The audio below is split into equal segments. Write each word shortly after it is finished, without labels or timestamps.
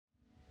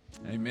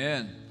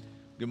Amen.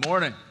 Good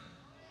morning.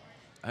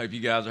 I hope you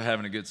guys are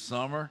having a good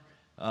summer.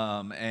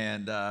 I've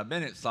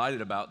been excited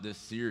about this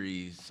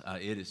series.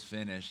 It is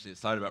finished.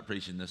 Excited about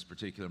preaching this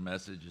particular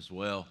message as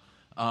well.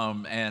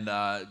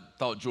 I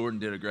thought Jordan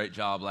did a great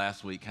job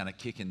last week kind of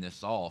kicking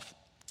this off.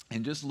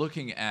 And just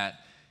looking at,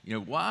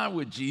 why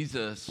would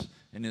Jesus,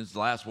 in his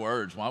last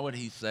words, why would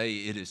he say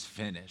it is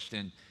finished?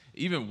 And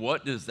even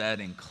what does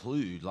that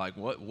include? Like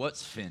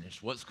what's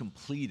finished? What's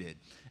completed?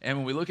 And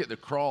when we look at the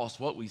cross,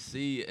 what we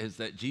see is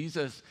that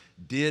Jesus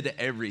did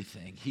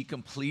everything. He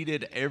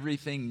completed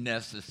everything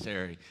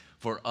necessary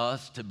for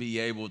us to be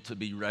able to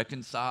be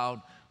reconciled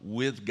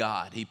with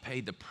God. He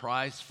paid the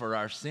price for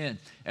our sin.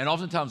 And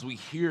oftentimes we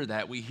hear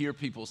that. We hear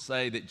people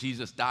say that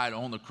Jesus died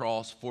on the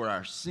cross for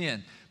our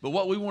sin. But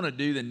what we want to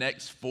do the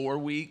next 4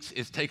 weeks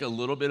is take a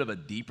little bit of a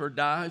deeper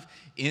dive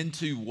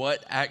into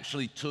what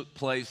actually took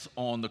place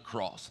on the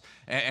cross.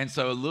 And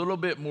so a little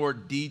bit more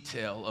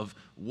detail of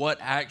what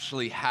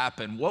actually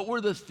happened. What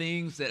were the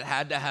things that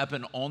had to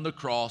happen on the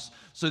cross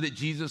so that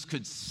Jesus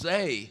could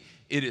say,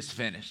 it is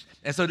finished.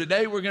 And so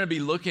today we're going to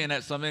be looking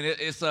at something.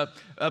 It's a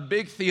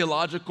big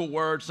theological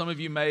word. Some of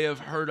you may have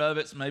heard of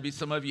it. Maybe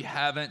some of you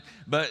haven't.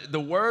 But the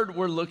word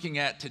we're looking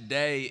at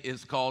today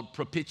is called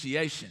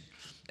propitiation.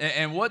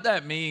 And what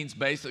that means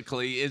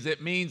basically is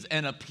it means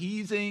an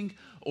appeasing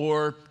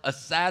or a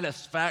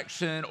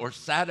satisfaction or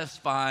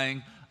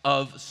satisfying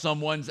of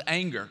someone's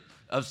anger,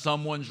 of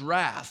someone's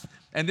wrath.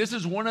 And this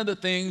is one of the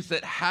things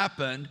that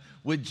happened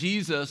with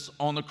Jesus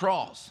on the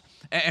cross.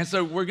 And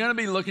so we're going to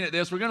be looking at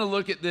this. We're going to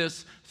look at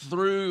this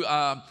through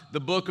the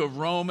book of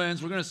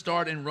Romans. We're going to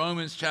start in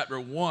Romans chapter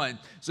 1.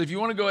 So if you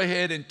want to go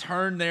ahead and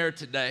turn there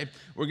today,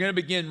 we're going to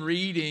begin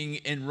reading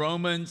in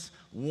Romans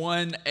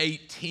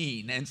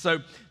 1:18. And so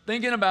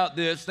thinking about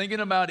this, thinking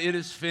about it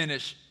is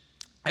finished,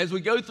 as we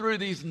go through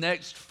these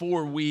next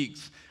 4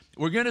 weeks,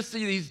 we're going to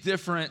see these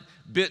different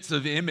bits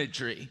of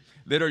imagery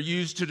that are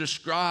used to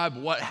describe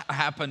what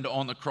happened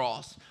on the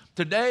cross.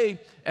 Today,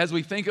 as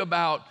we think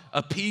about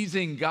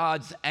appeasing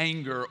God's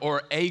anger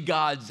or a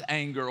God's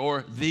anger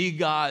or the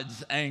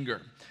God's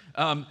anger,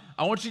 I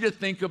want you to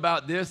think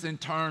about this in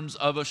terms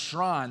of a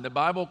shrine. The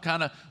Bible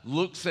kind of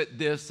looks at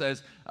this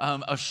as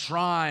a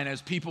shrine,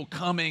 as people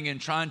coming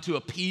and trying to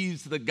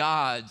appease the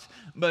gods.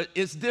 But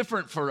it's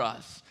different for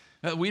us.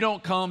 We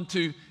don't come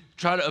to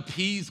try to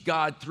appease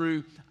God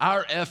through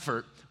our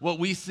effort. What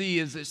we see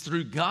is it's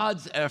through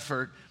God's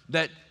effort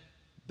that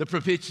the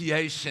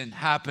propitiation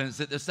happens,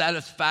 that the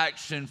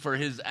satisfaction for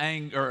his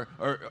anger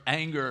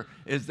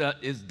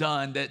is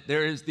done, that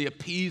there is the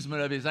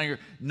appeasement of his anger,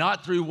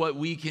 not through what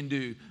we can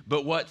do,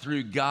 but what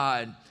through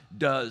God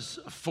does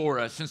for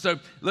us. And so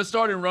let's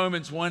start in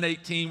Romans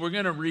 1:18. We're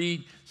going to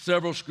read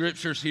several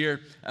scriptures here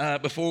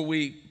before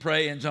we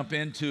pray and jump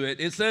into it.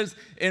 It says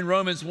in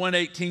Romans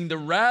 1:18, the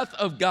wrath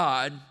of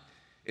God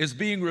is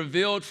being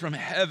revealed from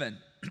heaven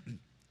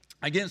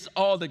against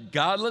all the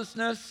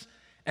godlessness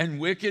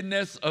and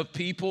wickedness of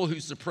people who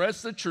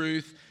suppress the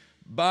truth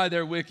by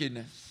their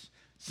wickedness.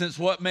 Since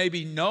what may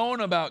be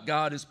known about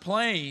God is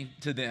plain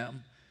to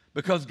them,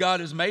 because God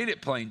has made it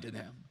plain to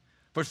them.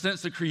 For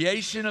since the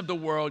creation of the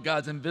world,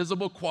 God's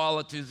invisible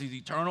qualities, his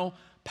eternal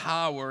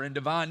power and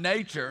divine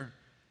nature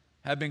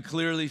have been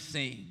clearly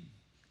seen,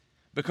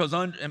 because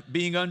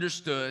being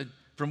understood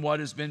from what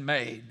has been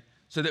made,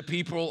 so that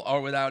people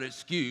are without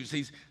excuse.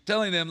 He's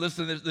telling them,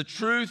 listen, the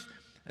truth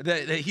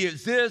that he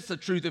exists, the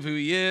truth of who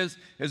he is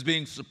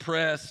being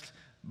suppressed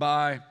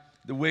by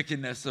the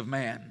wickedness of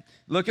man.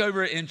 Look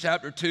over in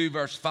chapter 2,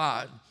 verse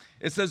 5.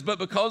 It says, but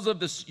because of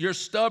your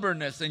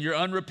stubbornness and your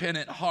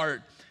unrepentant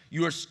heart,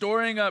 you are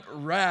storing up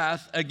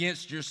wrath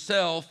against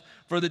yourself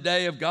for the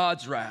day of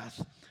God's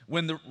wrath,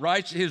 when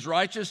his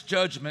righteous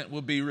judgment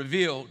will be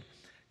revealed.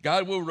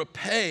 God will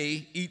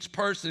repay each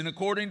person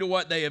according to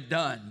what they have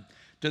done.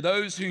 To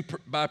those who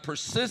by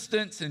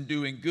persistence in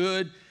doing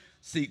good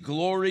seek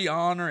glory,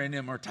 honor, and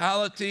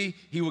immortality,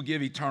 he will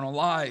give eternal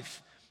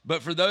life.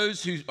 But for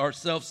those who are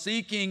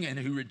self-seeking and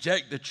who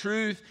reject the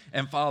truth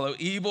and follow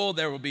evil,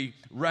 there will be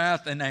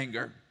wrath and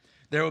anger.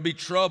 There will be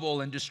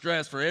trouble and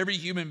distress for every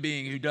human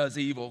being who does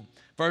evil,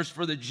 first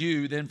for the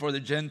Jew, then for the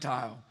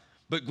Gentile.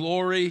 But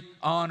glory,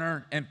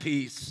 honor, and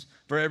peace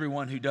for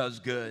everyone who does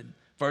good,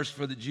 first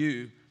for the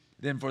Jew,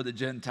 then for the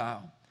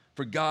Gentile.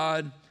 For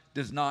God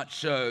does not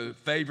show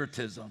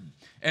favoritism.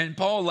 And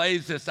Paul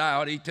lays this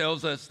out. He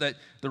tells us that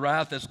the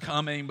wrath is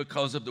coming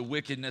because of the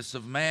wickedness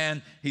of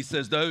man. He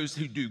says those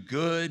who do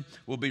good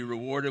will be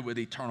rewarded with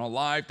eternal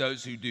life.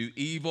 Those who do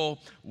evil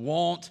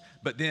won't.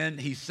 But then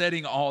he's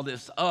setting all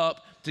this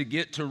up to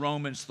get to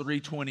Romans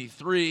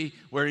 3:23,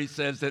 where he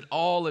says that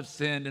all have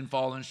sinned and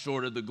fallen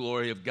short of the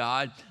glory of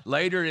God.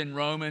 Later in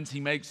Romans,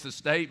 he makes the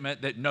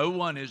statement that no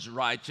one is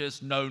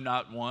righteous, no,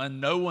 not one.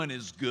 No one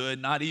is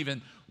good, not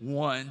even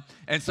one.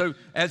 And so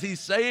as he's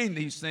saying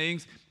these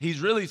things, he's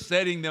really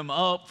setting them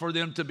up for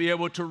them to be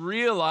able to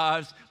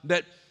realize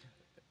that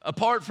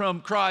apart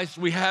from Christ,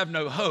 we have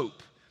no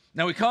hope.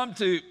 Now we come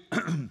to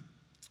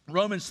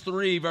Romans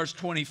 3, verse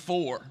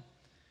 24.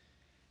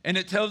 And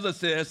it tells us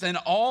this, and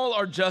all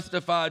are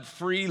justified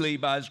freely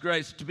by his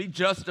grace. To be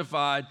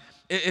justified,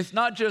 it's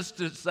not just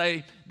to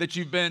say that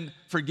you've been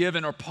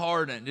forgiven or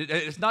pardoned.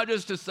 It's not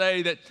just to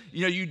say that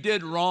you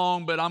did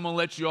wrong, but I'm going to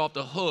let you off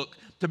the hook.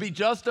 To be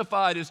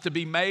justified is to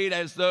be made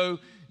as though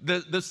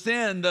the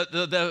sin,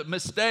 the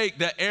mistake,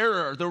 the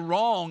error, the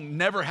wrong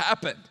never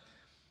happened.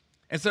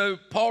 And so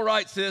Paul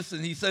writes this,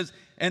 and he says,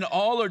 and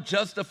all are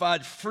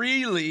justified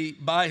freely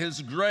by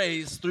his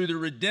grace through the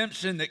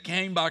redemption that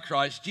came by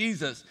Christ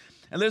Jesus.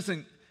 And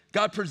listen,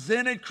 God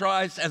presented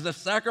Christ as a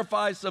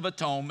sacrifice of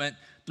atonement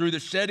through the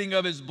shedding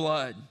of his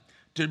blood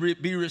to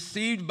be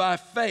received by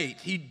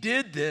faith. He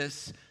did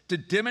this to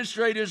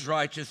demonstrate his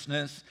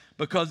righteousness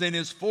because in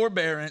his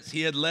forbearance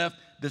he had left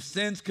the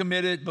sins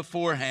committed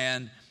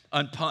beforehand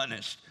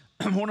unpunished.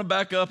 I want to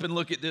back up and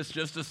look at this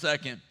just a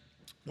second.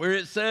 Where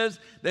it says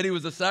that he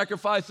was a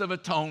sacrifice of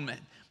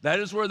atonement, that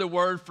is where the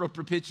word for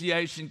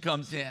propitiation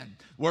comes in.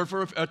 Word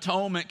for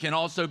atonement can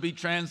also be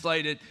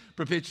translated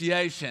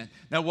propitiation.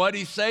 Now, what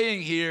he's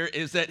saying here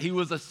is that he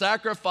was a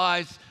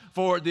sacrifice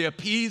for the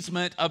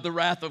appeasement of the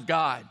wrath of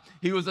God.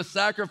 He was a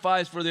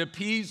sacrifice for the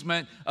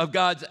appeasement of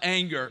God's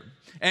anger.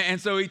 And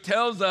so he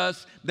tells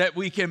us that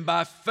we can,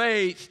 by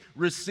faith,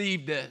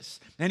 receive this.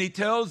 And he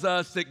tells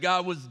us that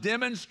God was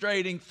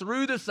demonstrating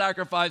through the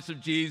sacrifice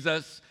of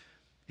Jesus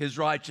his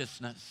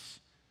righteousness,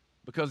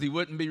 because he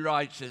wouldn't be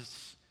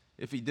righteous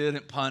if he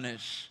didn't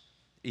punish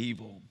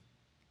evil.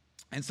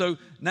 And so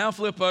now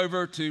flip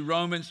over to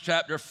Romans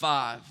chapter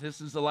 5. This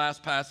is the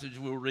last passage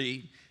we'll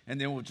read, and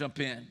then we'll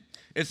jump in.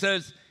 It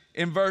says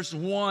in verse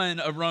 1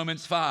 of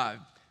Romans 5,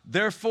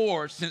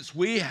 therefore, since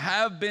we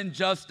have been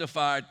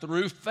justified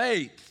through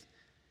faith,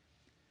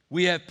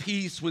 we have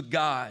peace with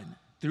God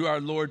through our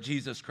Lord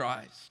Jesus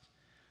Christ,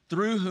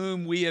 through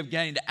whom we have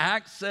gained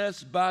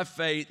access by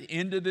faith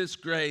into this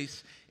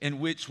grace in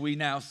which we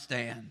now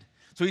stand.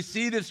 So we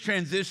see this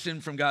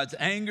transition from God's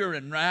anger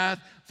and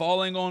wrath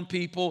falling on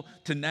people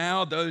to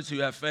now those who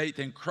have faith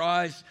in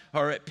Christ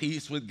are at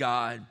peace with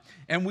God.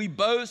 And we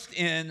boast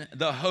in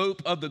the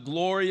hope of the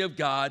glory of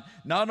God.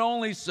 Not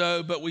only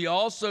so, but we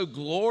also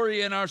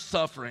glory in our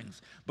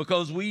sufferings,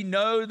 because we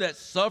know that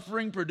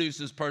suffering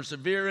produces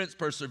perseverance,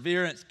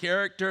 perseverance,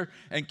 character,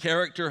 and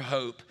character,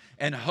 hope.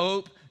 And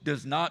hope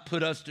does not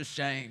put us to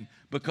shame,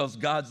 because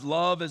God's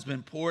love has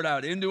been poured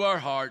out into our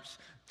hearts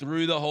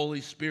through the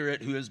Holy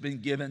Spirit who has been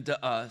given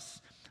to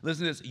us.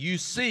 Listen to this. You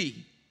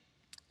see,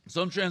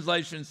 some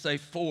translations say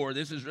for.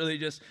 This is really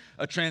just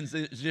a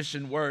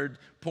transition word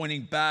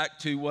pointing back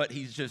to what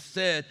he's just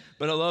said.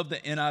 But I love the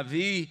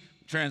NIV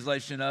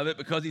translation of it,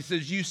 because he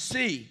says, you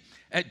see,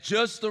 at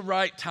just the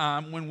right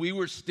time when we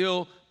were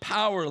still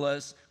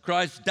powerless,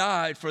 Christ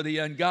died for the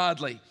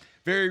ungodly.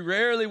 Very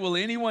rarely will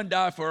anyone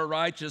die for a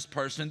righteous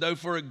person, though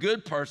for a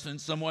good person,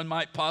 someone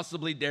might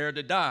possibly dare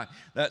to die.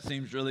 That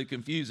seems really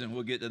confusing.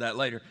 We'll get to that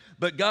later.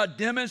 But God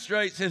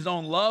demonstrates his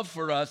own love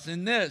for us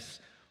in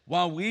this.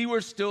 While we were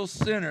still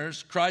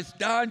sinners, Christ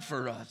died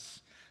for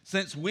us.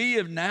 Since we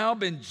have now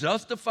been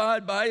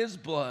justified by his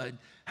blood,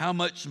 how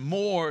much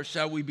more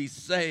shall we be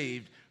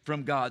saved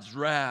from God's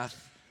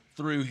wrath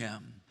through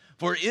him?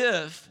 For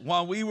if,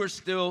 while we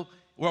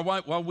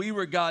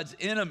were God's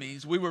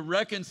enemies, we were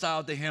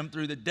reconciled to him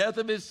through the death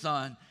of his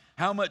son,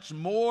 how much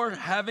more,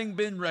 having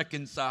been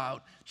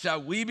reconciled,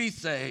 shall we be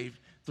saved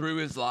through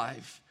his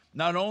life?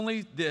 Not only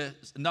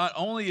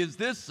is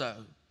this so,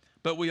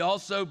 but we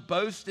also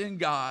boast in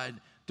God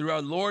through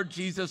our Lord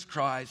Jesus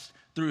Christ,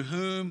 through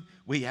whom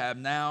we have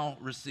now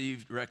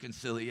received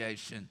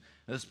reconciliation.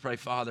 Let's pray.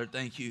 Father,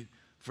 thank you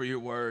for your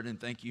word, and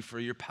thank you for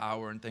your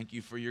power, and thank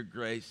you for your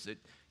grace that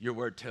your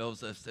word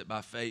tells us that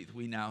by faith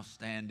we now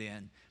stand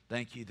in.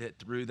 Thank you that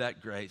through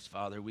that grace,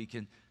 Father, we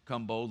can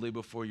come boldly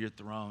before your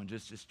throne,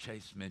 just as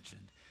Chase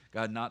mentioned.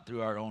 God, not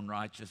through our own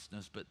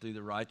righteousness, but through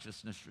the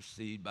righteousness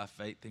received by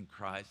faith in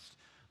Christ.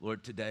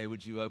 Lord, today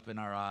would you open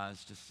our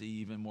eyes to see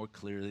even more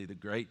clearly the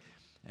great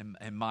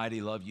and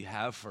mighty love you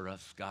have for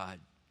us, God,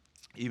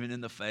 even in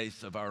the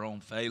face of our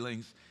own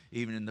failings,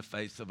 even in the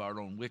face of our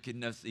own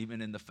wickedness,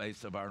 even in the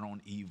face of our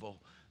own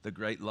evil, the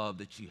great love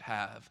that you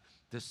have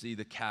to see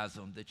the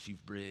chasm that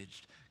you've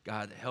bridged.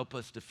 God, help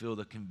us to feel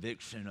the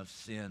conviction of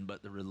sin,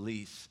 but the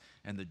release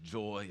and the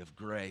joy of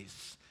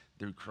grace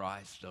through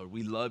Christ. Lord,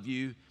 we love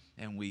you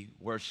and we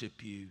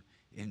worship you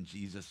in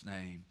Jesus'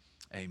 name.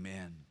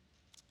 Amen.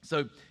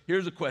 So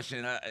here's a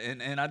question,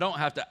 and I don't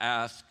have to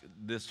ask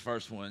this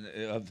first one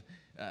of,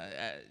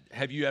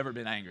 have you ever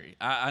been angry?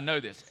 I know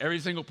this. Every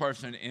single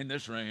person in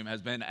this room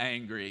has been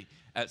angry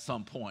at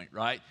some point,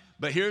 right?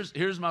 But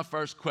here's my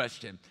first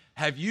question.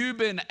 Have you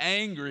been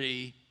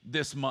angry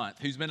this month?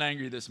 Who's been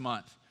angry this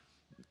month?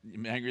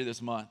 You've been angry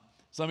this month.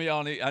 Some of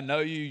y'all I know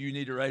you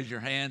need to raise your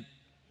hand,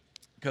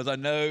 because I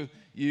know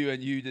you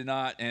and you did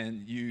not,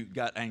 and you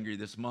got angry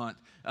this month.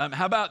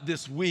 How about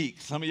this week?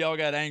 Some of y'all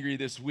got angry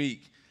this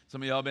week.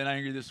 Some of y'all been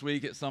angry this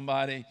week at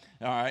somebody.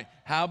 All right.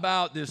 How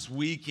about this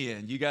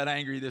weekend? You got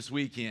angry this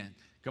weekend.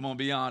 Come on,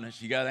 be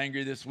honest. You got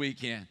angry this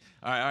weekend.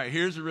 All right,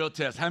 here's the real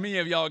test. How many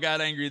of y'all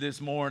got angry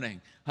this morning?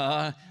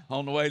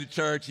 On the way to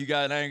church, you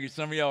got angry.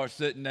 Some of y'all are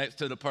sitting next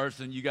to the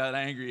person you got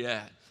angry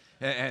at.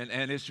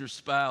 And it's your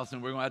spouse,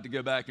 and we're going to have to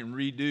go back and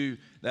redo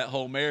that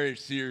whole marriage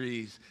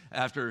series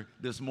after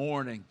this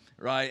morning,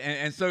 right?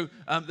 And so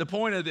the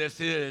point of this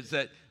is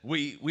that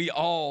we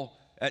all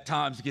at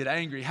times get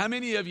angry. How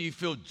many of you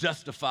feel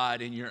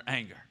justified in your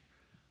anger?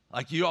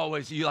 Like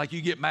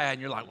you get mad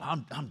and you're like,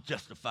 well, I'm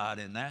justified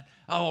in that.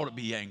 I ought to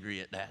be angry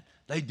at that.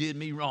 They did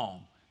me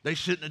wrong. They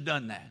shouldn't have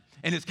done that.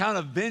 And it's kind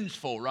of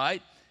vengeful,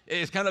 right?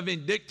 It's kind of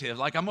vindictive.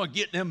 Like I'm going to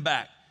get them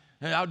back.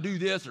 Hey, I'll do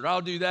this or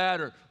I'll do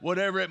that or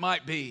whatever it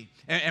might be.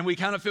 And we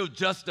kind of feel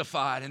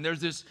justified. And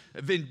there's this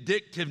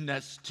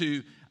vindictiveness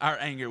to our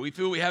anger. We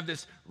feel we have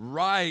this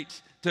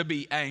right to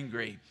be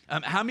angry.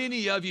 How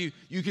many of you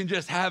can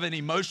just have an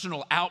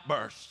emotional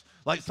outburst?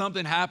 Like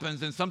something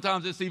happens, and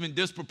sometimes it's even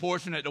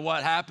disproportionate to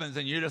what happens,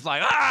 and you're just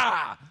like,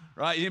 ah,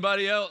 right?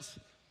 Anybody else?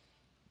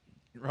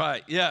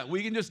 Right, yeah,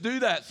 we can just do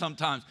that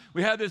sometimes.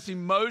 We have this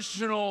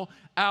emotional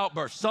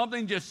outburst.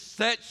 Something just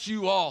sets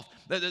you off.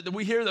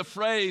 We hear the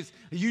phrase,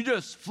 you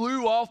just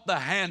flew off the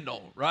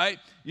handle, right?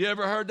 You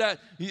ever heard that?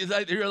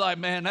 You're like,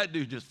 man, that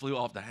dude just flew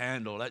off the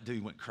handle. That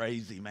dude went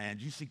crazy, man.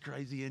 Did you see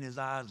crazy in his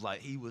eyes? Like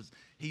he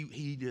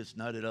just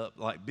nutted up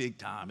like big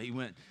time.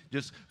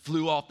 Just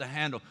flew off the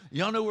handle.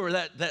 Y'all know where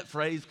that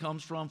phrase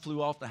comes from,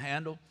 flew off the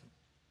handle?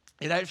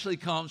 It actually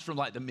comes from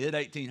like the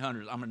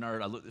mid-1800s. I'm a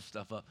nerd. I looked this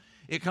stuff up.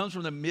 It comes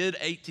from the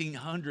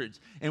mid-1800s.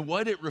 And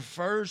what it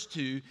refers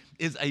to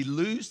is a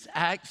loose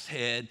axe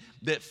head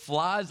that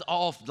flies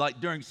off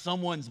like during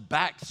someone's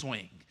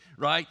backswing,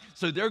 right?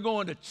 So they're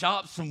going to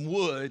chop some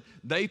wood.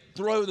 They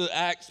throw the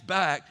axe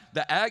back.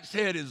 The axe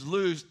head is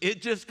loose.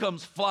 It just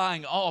comes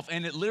flying off.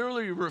 And it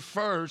literally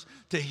refers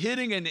to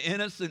hitting an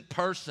innocent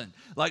person,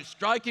 like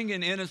striking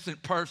an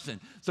innocent person.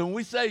 So when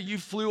we say you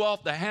flew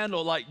off the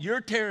handle, like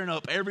you're tearing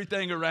up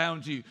everything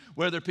around you,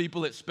 whether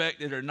people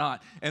expect it or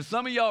not. And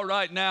some of y'all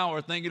right now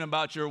are thinking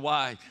about your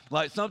wife.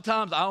 Like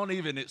sometimes I don't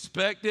even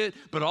expect it,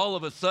 but all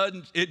of a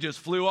sudden it just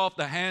flew off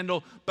the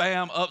handle,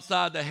 bam,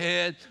 upside the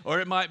head. Or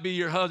it might be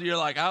your husband. You're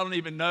like, I don't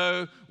even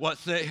know what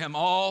set him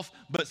off,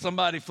 but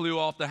somebody flew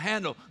off the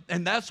handle.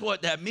 And that's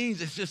what that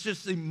means. It's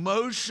just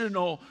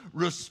emotional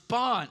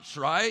response,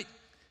 right?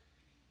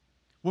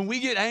 When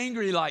we get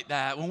angry like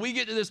that, when we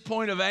get to this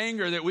point of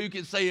anger that we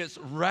can say it's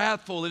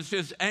wrathful, it's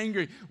just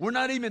angry, we're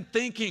not even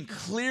thinking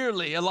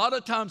clearly. A lot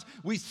of times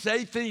we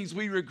say things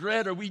we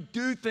regret or we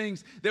do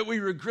things that we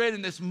regret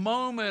in this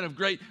moment of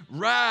great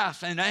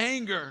wrath and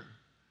anger.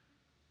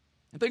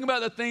 And think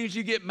about the things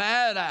you get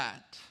mad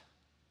at.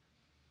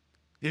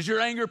 Is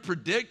your anger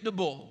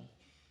predictable?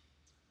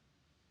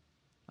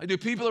 Like, do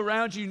people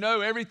around you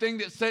know everything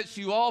that sets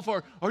you off,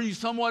 or are you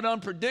somewhat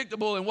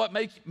unpredictable in what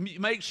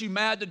makes you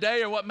mad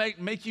today or what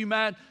make you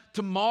mad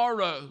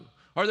tomorrow?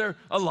 Are there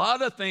a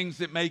lot of things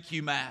that make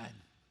you mad?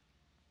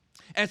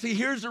 And see,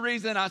 here's the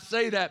reason I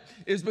say that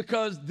is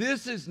because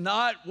this is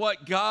not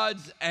what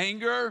God's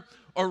anger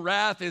or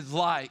wrath is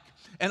like.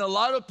 And a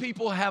lot of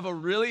people have a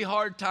really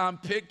hard time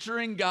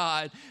picturing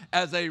God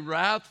as a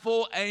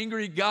wrathful,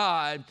 angry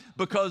God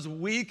because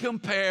we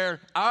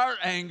compare our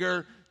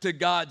anger to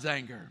God's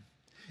anger.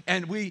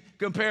 And we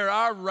compare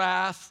our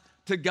wrath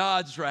to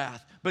God's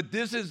wrath. But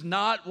this is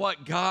not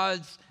what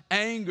God's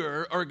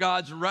anger or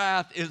God's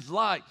wrath is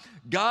like.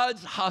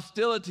 God's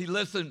hostility,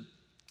 listen,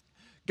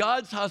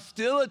 God's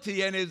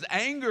hostility and his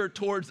anger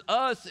towards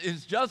us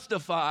is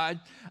justified.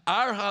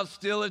 Our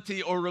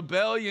hostility or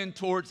rebellion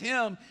towards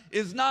him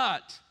is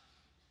not.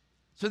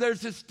 So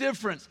there's this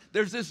difference.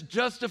 There's this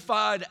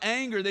justified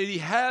anger that he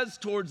has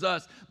towards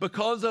us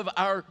because of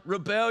our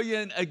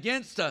rebellion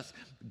against us.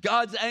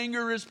 God's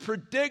anger is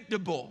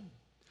predictable.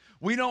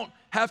 We don't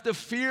have to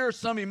fear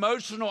some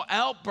emotional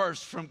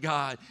outburst from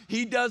God.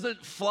 He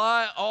doesn't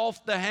fly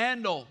off the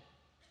handle.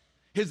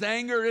 His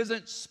anger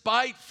isn't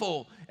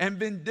spiteful and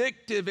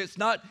vindictive. It's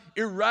not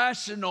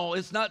irrational.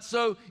 It's not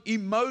so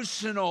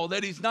emotional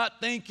that he's not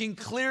thinking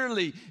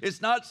clearly.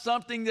 It's not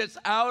something that's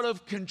out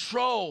of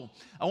control.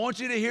 I want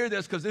you to hear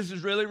this because this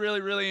is really, really,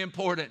 really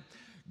important.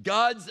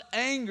 God's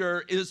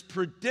anger is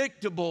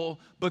predictable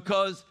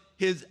because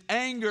his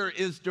anger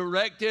is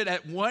directed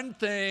at one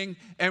thing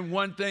and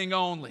one thing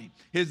only.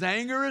 His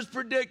anger is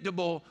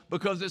predictable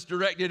because it's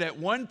directed at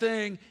one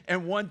thing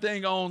and one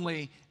thing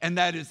only, and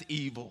that is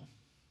evil.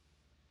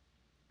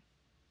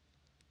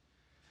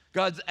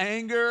 God's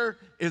anger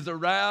is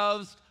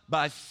aroused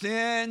by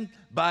sin,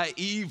 by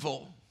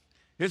evil.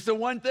 It's the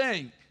one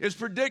thing. It's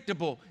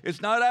predictable.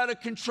 It's not out of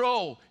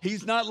control.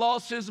 He's not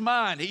lost his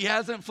mind. He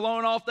hasn't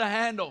flown off the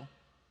handle.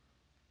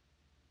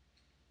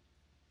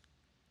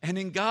 And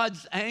in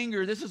God's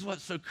anger, this is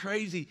what's so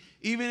crazy.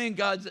 Even in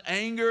God's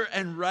anger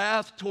and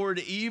wrath toward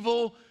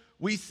evil,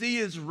 we see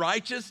his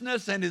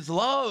righteousness and his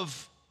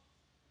love.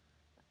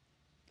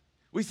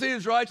 We see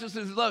his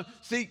righteousness and love.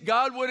 See,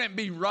 God wouldn't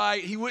be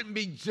right. He wouldn't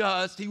be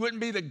just. He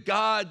wouldn't be the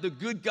God, the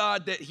good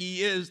God that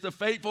he is, the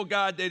faithful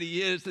God that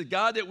he is, the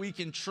God that we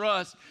can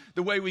trust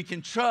the way we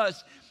can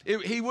trust.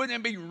 He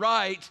wouldn't be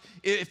right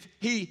if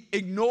he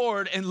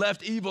ignored and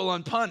left evil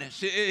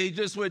unpunished. He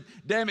just would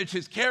damage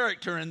his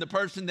character and the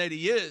person that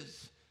he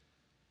is.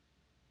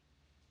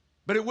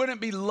 But it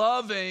wouldn't be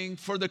loving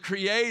for the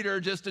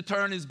Creator just to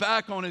turn his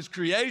back on his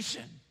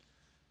creation.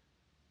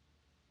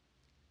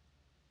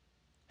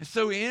 And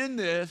so in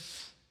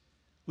this,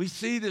 we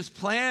see this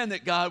plan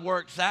that God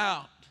works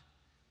out.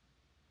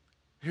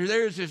 Here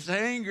there's this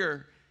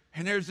anger,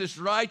 and there's this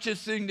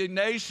righteous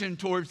indignation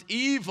towards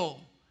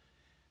evil.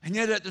 And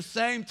yet at the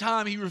same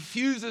time, he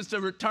refuses to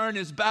return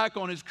his back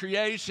on his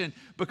creation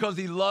because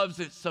he loves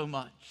it so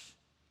much.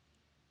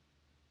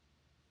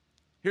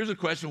 Here's a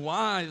question.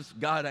 Why is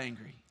God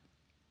angry?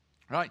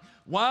 Right?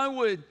 Why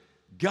would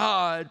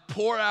God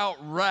pour out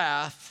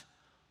wrath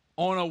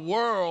on a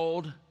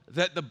world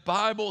that the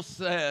Bible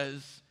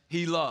says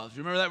he loves?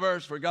 Remember that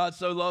verse, for God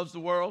so loves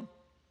the world?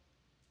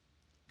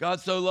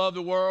 God so loved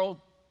the world.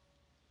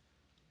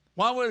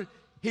 Why would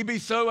he be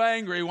so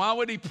angry? Why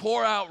would he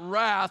pour out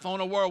wrath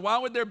on a world? Why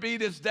would there be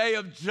this day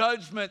of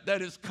judgment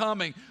that is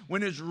coming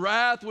when his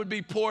wrath would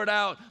be poured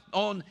out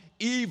on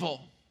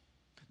evil,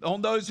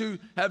 on those who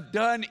have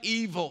done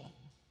evil?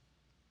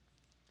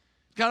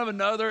 Kind of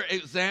another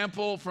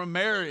example from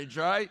marriage,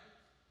 right?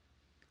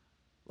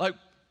 Like,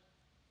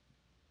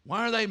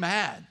 why are they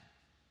mad?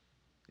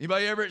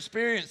 Anybody ever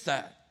experienced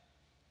that?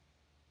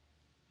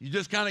 You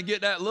just kind of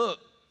get that look.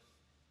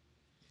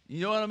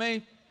 You know what I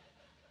mean?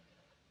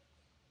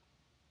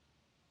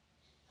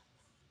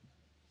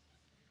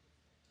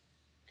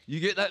 You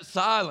get that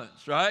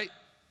silence, right?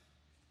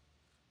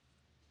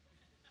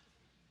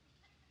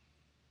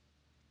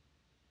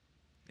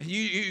 And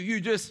you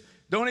just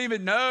don't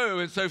even know.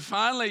 And so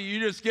finally you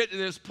just get to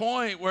this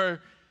point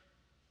where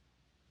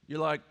you're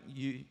like,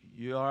 you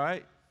all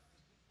right?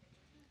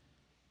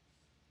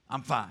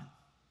 I'm fine.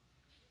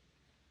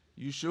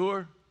 You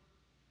sure?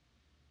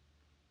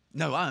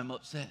 No, I'm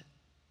upset.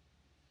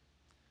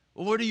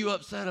 Well, what are you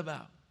upset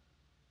about?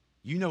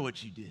 You know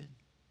what you did.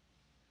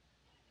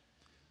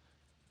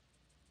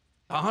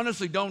 I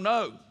honestly don't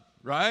know,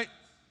 right?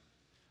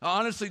 I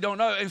honestly don't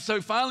know. And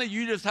so finally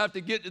you just have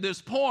to get to this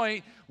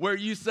point where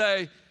you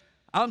say,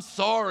 I'm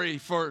sorry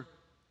for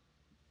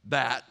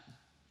that.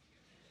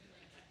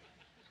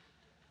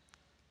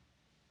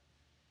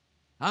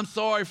 I'm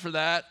sorry for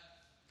that.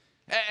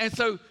 And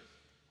so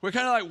we're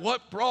kind of like,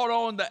 what brought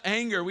on the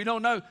anger? We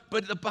don't know.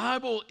 But the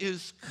Bible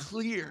is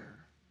clear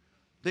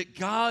that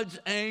God's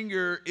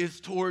anger is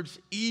towards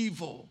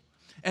evil.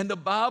 And the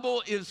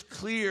Bible is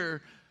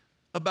clear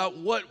about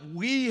what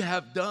we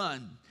have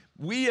done.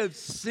 We have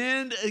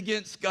sinned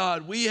against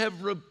God. We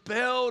have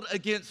rebelled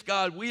against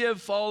God. We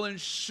have fallen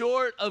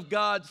short of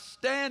God's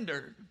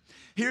standard.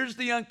 Here's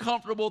the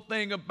uncomfortable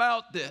thing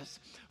about this.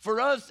 For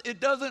us, it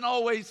doesn't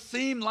always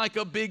seem like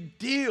a big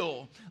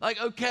deal.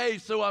 Like, okay,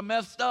 so I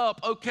messed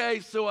up. Okay,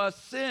 so I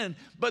sinned.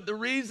 But the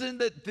reason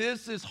that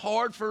this is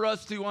hard for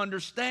us to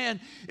understand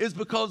is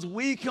because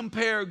we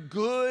compare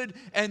good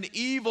and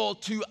evil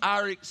to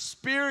our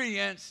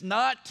experience,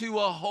 not to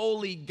a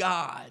holy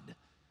God.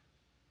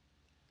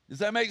 Does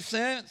that make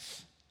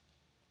sense?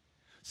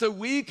 So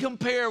we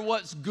compare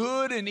what's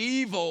good and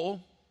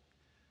evil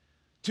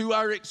to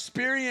our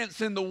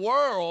experience in the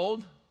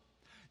world,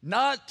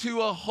 not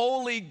to a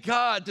holy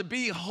God. To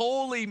be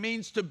holy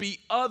means to be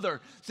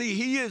other. See,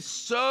 he is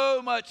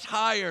so much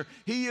higher.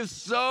 He is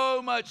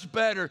so much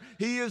better.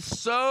 He is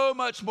so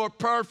much more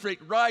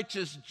perfect,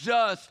 righteous,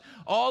 just,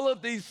 all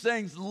of these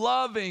things,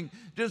 loving.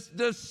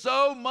 There's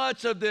so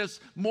much of this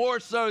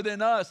more so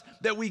than us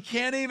that we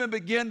can't even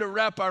begin to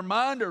wrap our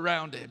mind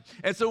around it.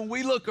 And so when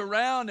we look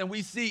around and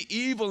we see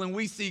evil and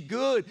we see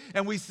good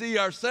and we see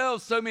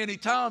ourselves so many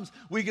times,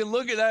 we can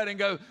look at that and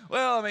go,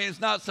 well, I mean,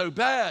 it's not so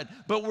bad.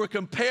 But we're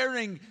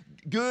comparing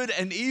good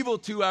and evil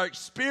to our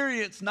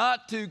experience,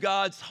 not to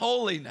God's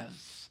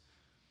holiness.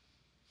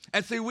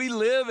 And see, we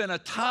live in a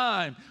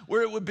time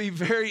where it would be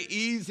very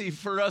easy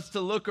for us to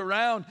look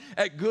around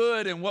at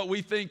good and what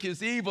we think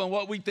is evil and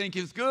what we think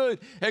is good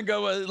and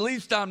go, well, at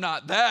least I'm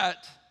not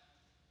that.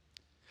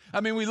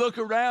 I mean, we look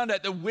around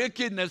at the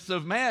wickedness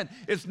of man.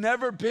 It's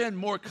never been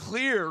more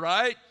clear,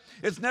 right?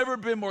 It's never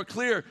been more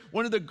clear.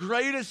 One of the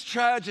greatest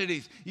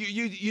tragedies,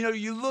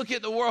 you look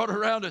at the world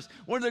around us,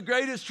 one of the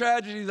greatest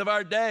tragedies of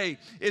our day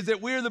is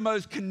that we're the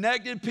most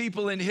connected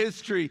people in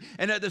history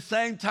and at the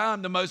same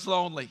time the most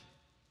lonely.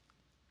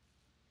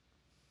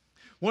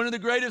 One of the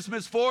greatest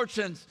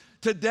misfortunes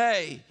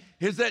today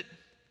is that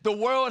the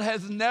world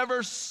has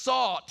never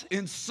sought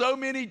in so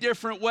many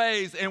different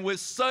ways and with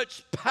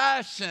such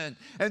passion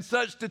and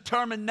such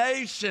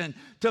determination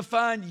to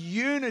find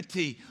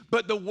unity.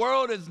 But the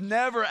world has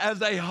never,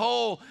 as a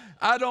whole,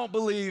 I don't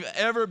believe,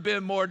 ever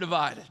been more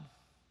divided.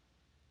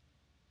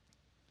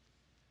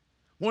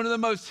 One of the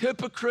most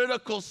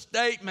hypocritical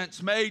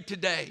statements made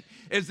today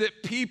is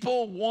that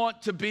people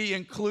want to be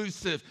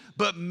inclusive,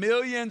 but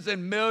millions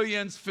and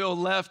millions feel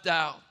left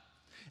out.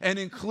 And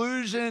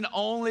inclusion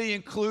only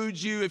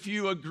includes you if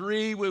you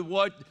agree with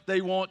what they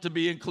want to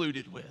be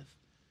included with.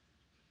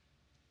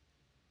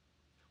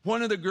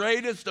 One of the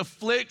greatest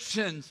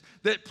afflictions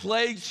that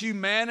plagues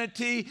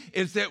humanity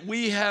is that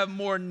we have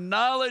more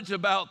knowledge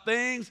about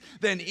things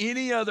than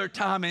any other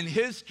time in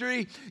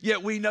history,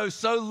 yet we know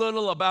so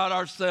little about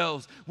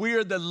ourselves. We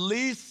are the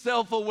least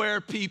self-aware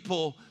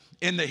people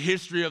in the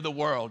history of the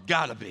world.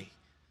 Gotta be.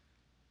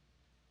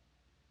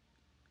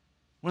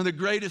 One of the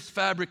greatest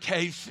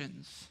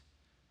fabrications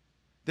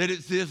that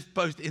exists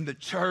both in the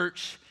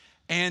church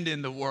and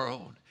in the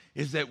world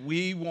is that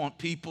we want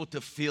people to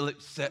feel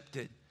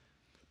accepted.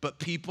 But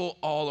people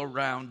all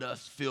around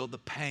us feel the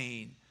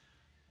pain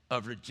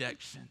of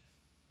rejection.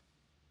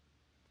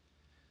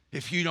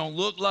 If you don't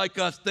look like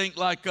us, think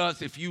like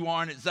us, if you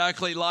aren't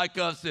exactly like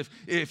us,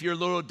 if you're a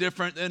little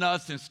different than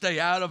us, then stay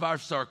out of our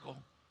circle.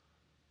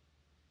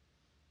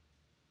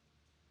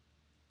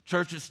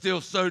 Church is still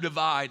so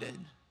divided.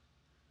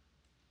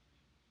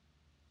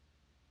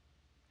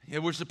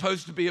 And we're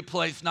supposed to be a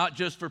place not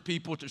just for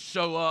people to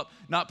show up,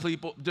 not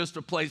people just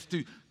a place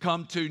to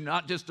come to,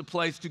 not just a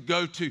place to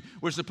go to.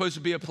 We're supposed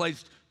to be a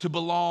place to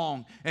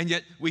belong. And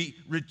yet we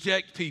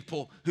reject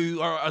people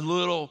who are a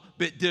little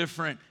bit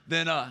different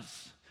than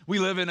us. We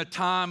live in a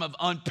time of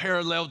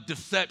unparalleled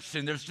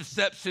deception. There's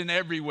deception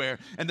everywhere.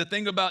 And the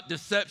thing about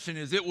deception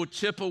is it will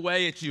chip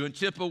away at you and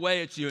chip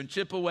away at you and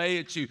chip away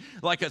at you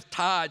like a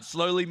tide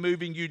slowly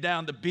moving you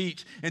down the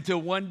beach until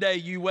one day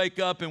you wake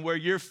up and where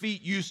your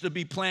feet used to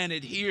be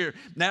planted here,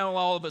 now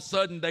all of a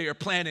sudden they are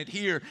planted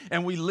here.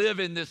 And we live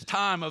in this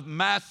time of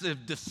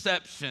massive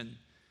deception.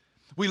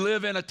 We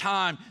live in a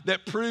time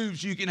that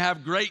proves you can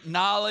have great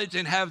knowledge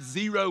and have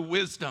zero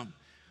wisdom.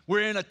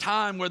 We're in a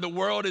time where the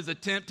world is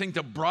attempting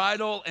to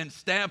bridle and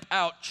stamp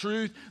out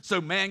truth so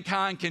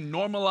mankind can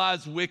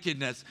normalize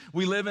wickedness.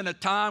 We live in a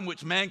time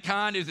which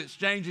mankind is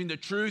exchanging the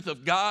truth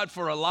of God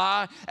for a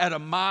lie at a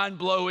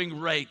mind-blowing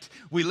rate.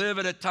 We live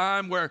at a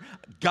time where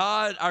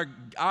God,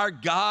 our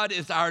God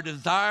is our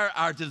desire.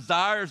 Our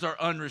desires are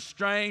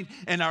unrestrained,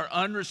 and our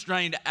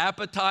unrestrained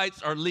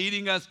appetites are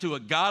leading us to a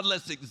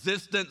godless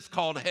existence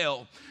called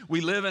hell.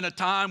 We live in a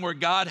time where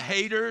God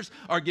haters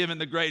are given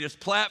the greatest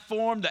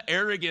platform, the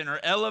arrogant are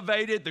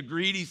elevated, the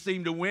greedy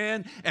seem to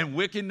win, and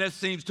wickedness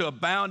seems to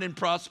abound in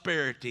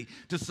prosperity.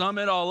 To sum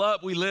it all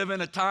up, we live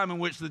in a time in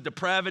which the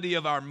depravity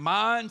of our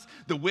minds,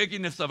 the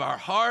wickedness of our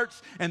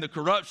hearts, and the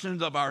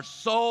corruptions of our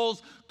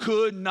souls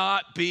could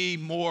not be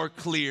more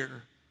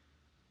clear.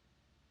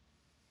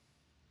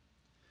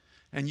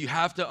 And you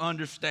have to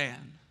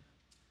understand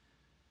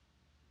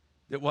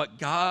that what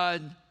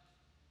God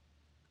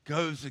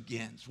goes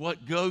against,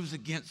 what goes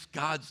against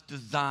God's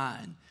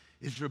design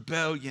is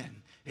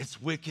rebellion,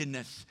 it's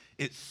wickedness,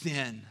 it's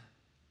sin.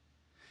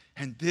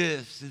 And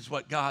this is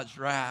what God's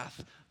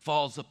wrath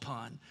falls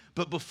upon.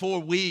 But before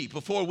we,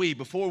 look,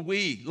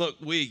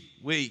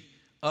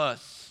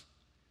 us,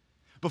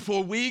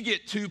 before we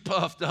get too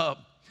puffed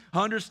up,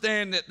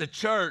 understand that the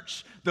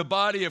church, the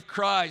body of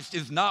Christ,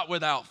 is not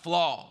without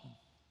flaw.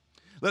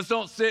 Let's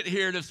don't sit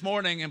here this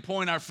morning and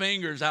point our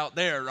fingers out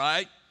there,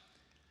 right?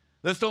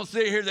 Let's don't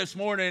sit here this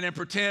morning and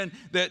pretend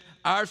that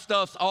our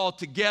stuff's all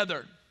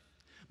together.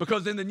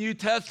 Because in the New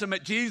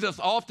Testament, Jesus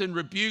often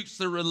rebukes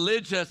the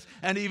religious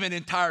and even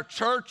entire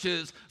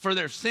churches for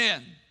their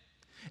sin.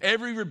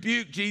 Every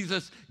rebuke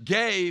Jesus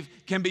gave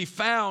can be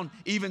found,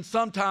 even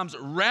sometimes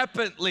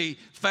rampantly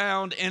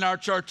found in our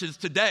churches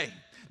today.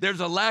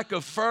 There's a lack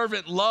of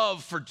fervent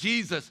love for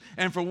Jesus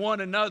and for one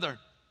another.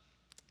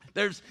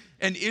 There's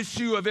an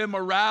issue of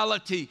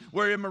immorality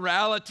where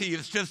immorality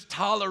is just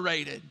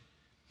tolerated.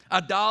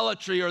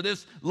 Idolatry, or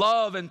this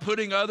love and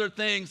putting other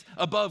things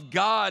above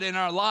God in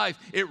our life,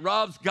 it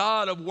robs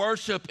God of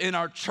worship in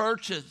our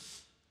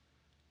churches.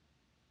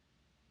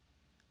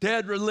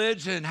 Dead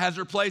religion has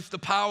replaced the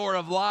power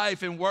of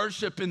life and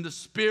worship in the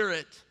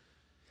Spirit.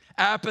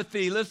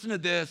 Apathy, listen to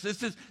this.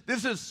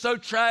 This is so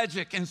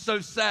tragic and so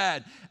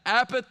sad.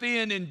 Apathy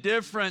and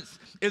indifference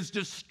is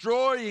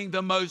destroying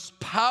the most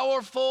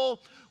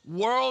powerful,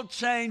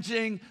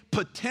 world-changing,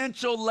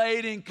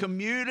 potential-laden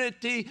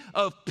community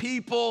of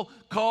people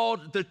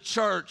called the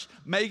church,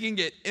 making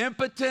it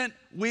impotent,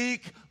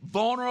 weak,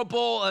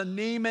 vulnerable,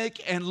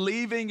 anemic, and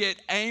leaving it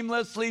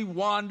aimlessly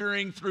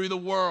wandering through the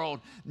world,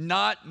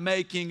 not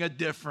making a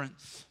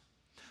difference.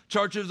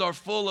 Churches are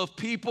full of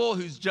people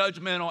whose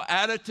judgmental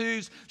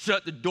attitudes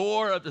shut the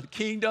door of the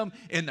kingdom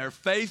in their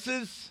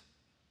faces.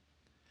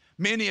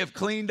 Many have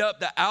cleaned up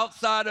the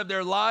outside of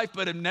their life,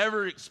 but have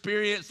never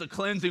experienced the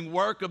cleansing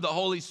work of the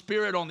Holy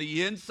Spirit on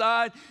the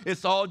inside.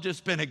 It's all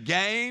just been a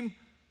game.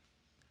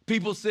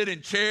 People sit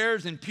in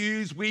chairs and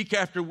pews week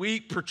after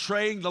week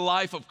portraying the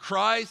life of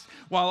Christ,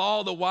 while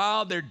all the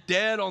while they're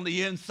dead on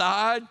the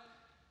inside.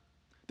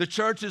 The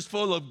church is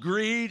full of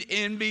greed,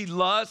 envy,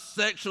 lust,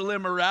 sexual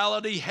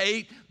immorality,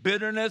 hate,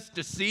 bitterness,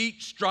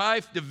 deceit,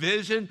 strife,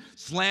 division,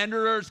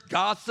 slanderers,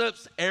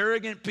 gossips,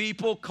 arrogant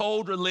people,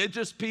 cold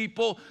religious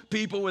people,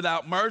 people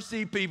without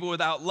mercy, people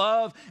without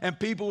love, and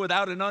people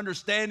without an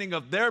understanding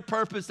of their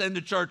purpose and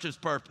the church's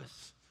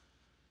purpose.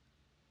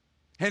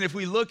 And if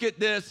we look at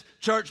this,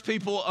 church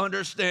people,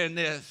 understand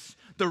this.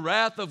 The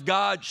wrath of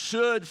God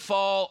should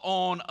fall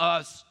on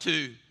us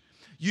too.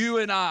 You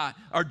and I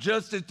are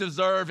just as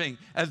deserving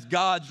as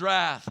God's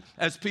wrath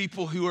as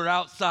people who are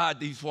outside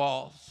these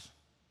walls.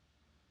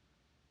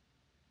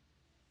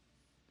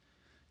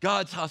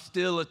 God's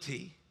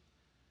hostility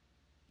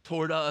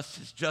toward us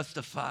is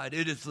justified.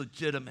 It is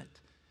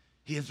legitimate.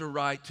 He has a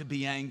right to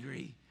be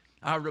angry.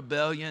 Our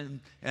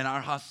rebellion and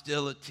our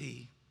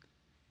hostility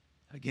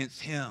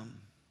against him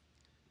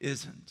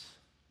isn't.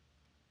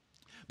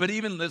 But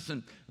even,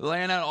 listen,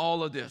 laying out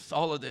all of this,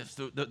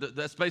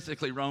 that's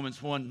basically Romans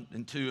 1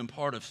 and 2 and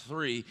part of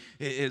 3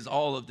 is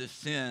all of this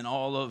sin,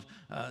 all of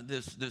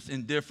this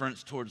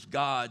indifference towards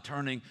God,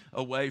 turning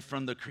away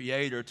from the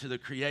Creator to the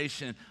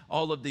creation,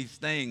 all of these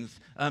things.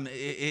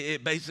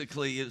 It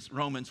basically is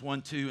Romans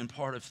 1, 2 and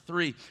part of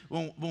 3.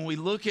 When we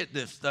look at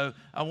this, though,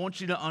 I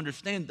want you to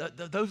understand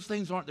that those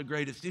things aren't the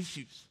greatest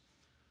issues.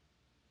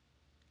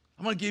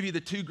 I'm going to give you the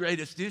two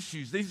greatest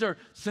issues. These are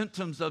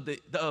symptoms of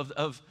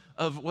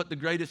what the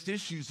greatest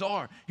issues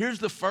are. Here's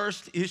the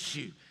first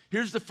issue.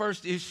 Here's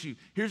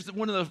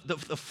one of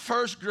the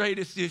first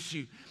greatest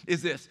issue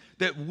is this,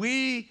 that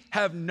we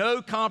have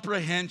no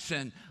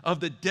comprehension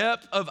of the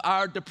depth of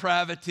our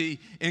depravity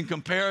in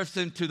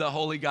comparison to the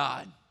holy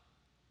God.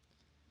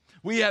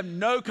 We have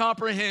no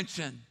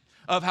comprehension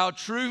of how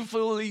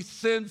truthfully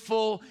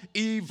sinful,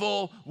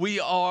 evil we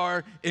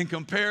are in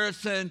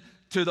comparison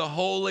to the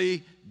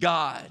holy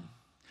God.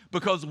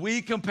 Because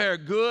we compare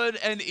good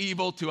and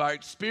evil to our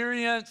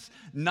experience,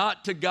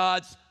 not to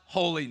God's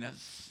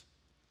holiness.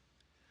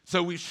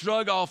 So we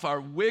shrug off our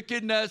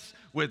wickedness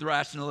with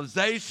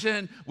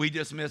rationalization. We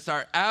dismiss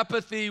our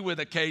apathy with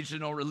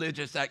occasional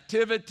religious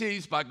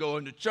activities by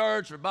going to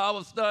church or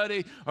Bible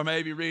study or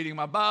maybe reading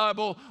my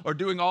Bible or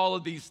doing all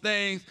of these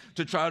things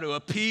to try to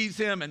appease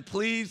him and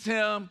please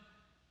him.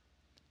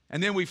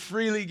 And then we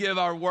freely give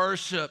our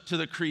worship to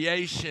the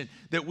creation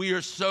that we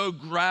are so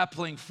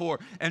grappling for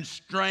and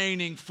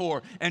straining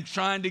for and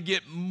trying to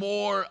get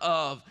more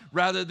of,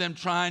 rather than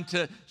trying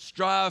to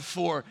strive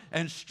for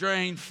and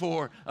strain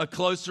for a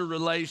closer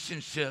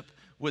relationship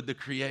with the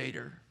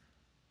Creator.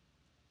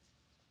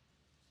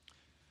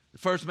 The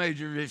first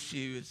major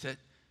issue is that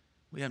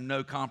we have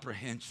no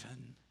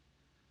comprehension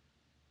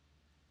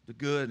of the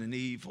good and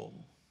evil,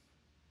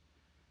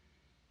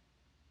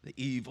 the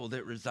evil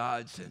that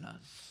resides in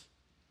us.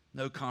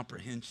 No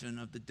comprehension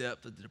of the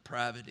depth of the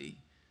depravity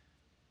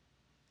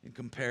in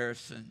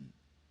comparison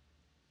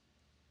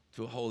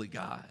to a holy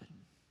God.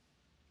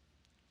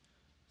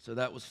 So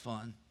that was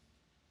fun.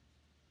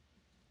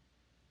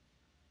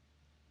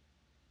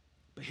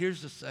 But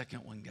here's the second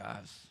one,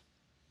 guys.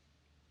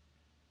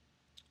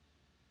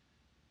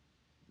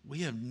 We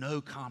have no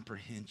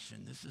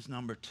comprehension. This is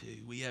number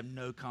 2. We have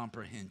no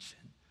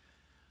comprehension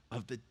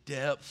of the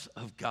depths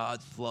of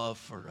God's love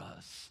for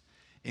us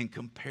in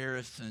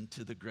comparison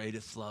to the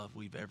greatest love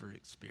we've ever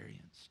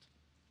experienced.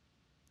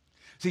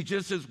 See,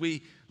 just as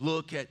we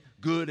look at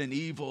good and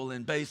evil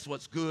and base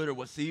what's good or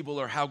what's evil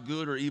or how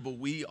good or evil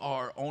we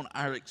are on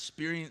our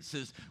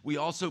experiences, we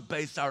also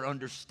base our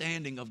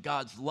understanding of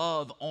God's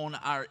love on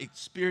our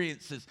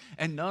experiences.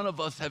 And none of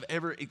us have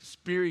ever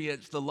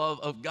experienced the love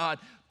of God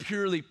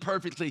purely,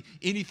 perfectly,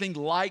 anything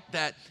like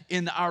that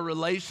in our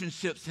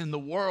relationships in the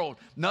world.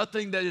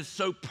 Nothing that is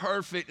so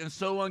perfect and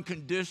so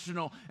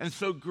unconditional and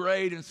so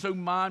great and so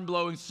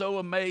mind-blowing, so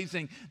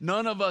amazing.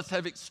 None of us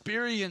have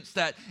experienced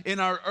that in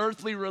our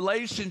earthly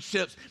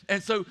relationships.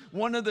 And so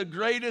one of the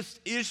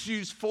greatest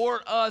issues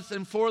for us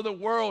and for the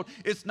world,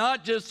 it's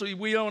not just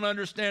we don't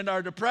understand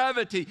our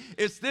depravity.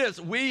 It's this: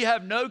 we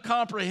have no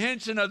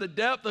comprehension of the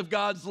depth of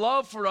God's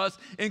love for us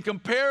in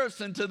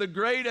comparison to the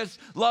greatest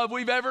love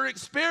we've ever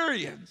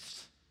experienced.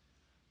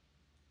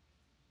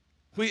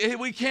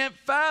 We can't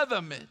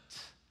fathom it.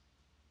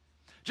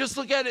 Just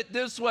look at it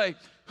this way.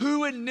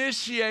 Who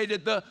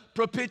initiated the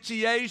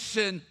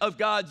propitiation of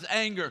God's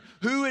anger?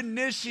 Who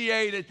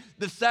initiated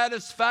the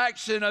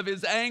satisfaction of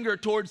his anger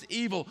towards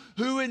evil?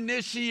 Who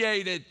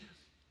initiated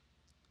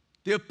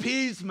the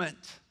appeasement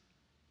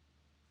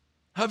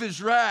of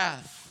his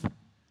wrath?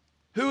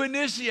 Who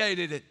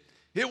initiated it?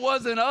 It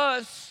wasn't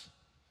us.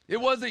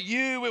 It wasn't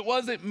you. It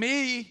wasn't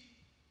me.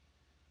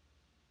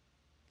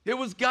 It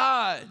was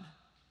God.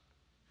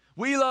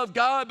 We love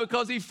God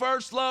because he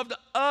first loved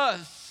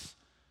us.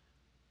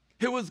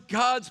 It was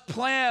God's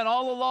plan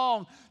all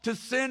along to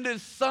send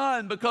his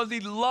son because he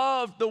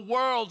loved the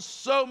world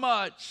so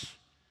much.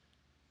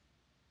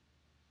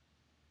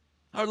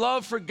 Our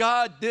love for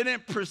God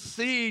didn't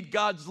precede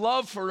God's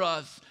love for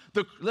us.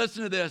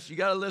 Listen to this. You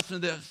got to listen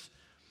to this.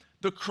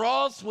 The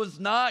cross was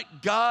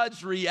not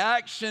God's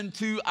reaction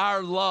to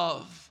our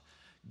love.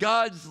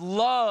 God's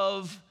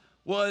love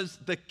was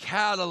the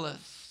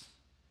catalyst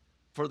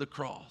for the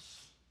cross.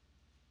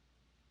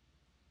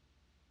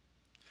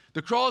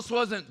 The cross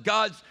wasn't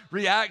God's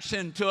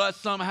reaction to us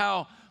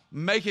somehow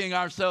making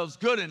ourselves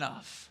good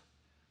enough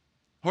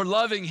or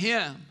loving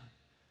him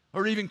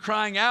or even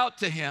crying out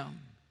to him.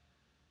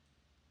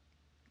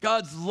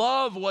 God's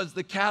love was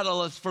the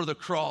catalyst for the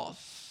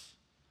cross.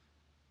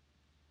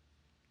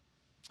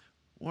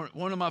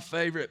 One of my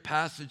favorite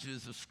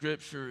passages of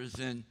Scripture is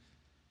in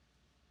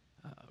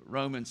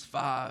Romans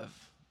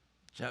 5,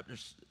 chapter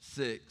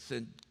 6.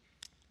 And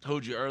I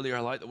told you earlier, I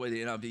like the way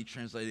the NIV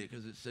translated it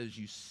because it says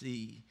you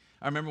see.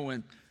 I remember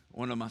when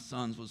one of my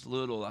sons was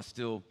little, I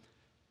still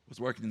was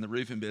working in the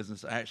roofing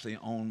business. I actually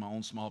owned my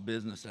own small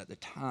business at the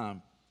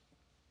time.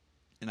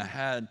 And I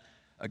had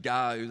a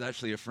guy who was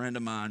actually a friend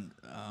of mine.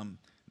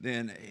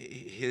 Then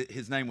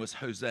his name was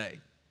Jose.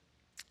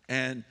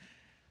 And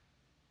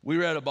we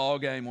were at a ball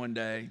game one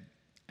day,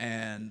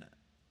 and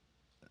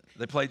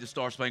they played the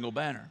Star Spangled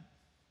Banner.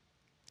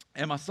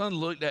 And my son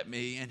looked at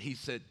me, and he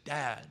said,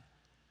 "Dad,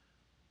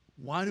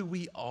 why do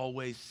we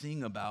always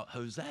sing about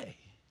Jose?"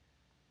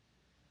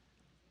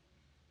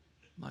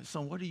 I'm like,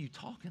 "Son, what are you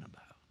talking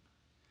about?"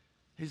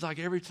 He's like,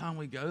 "Every time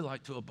we go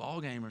like to a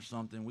ball game or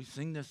something, we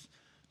sing this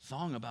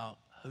song about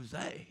Jose."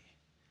 I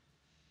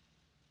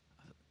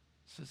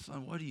said,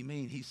 "Son, what do you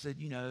mean?" He said,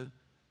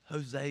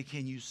 "Jose,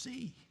 can you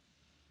see?"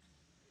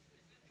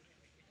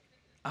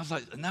 I was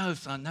like, "No,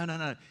 son,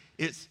 no.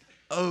 It's,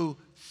 oh,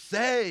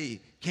 say,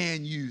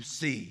 can you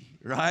see?"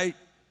 Right?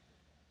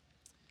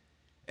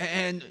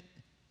 And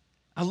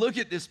I look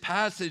at this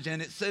passage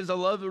and it says,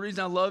 the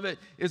reason I love it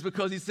is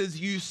because he says,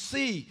 you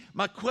see.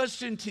 My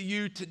question to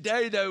you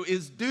today, though,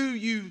 is do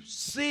you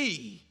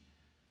see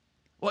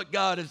what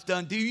God has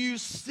done? Do you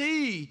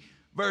see,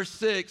 verse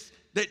 6,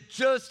 that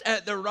just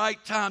at the right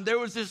time, there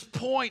was this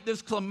point,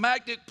 this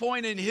climactic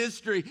point in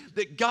history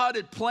that God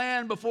had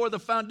planned before the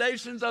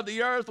foundations of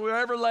the earth were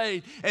ever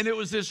laid. And it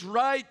was this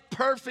right,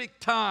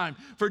 perfect time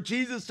for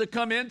Jesus to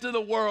come into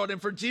the world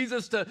and for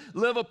Jesus to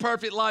live a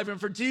perfect life and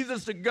for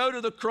Jesus to go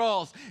to the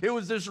cross. It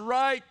was this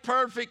right,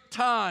 perfect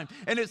time.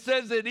 And it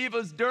says that it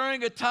was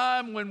during a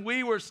time when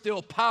we were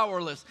still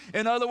powerless.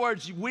 In other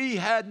words, we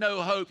had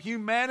no hope.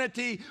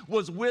 Humanity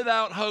was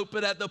without hope.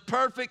 But at the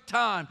perfect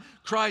time,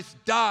 Christ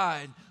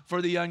died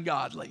for the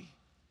ungodly.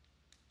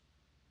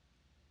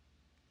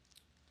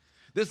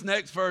 This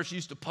next verse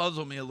used to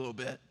puzzle me a little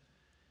bit.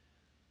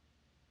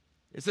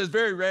 It says,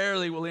 very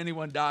rarely will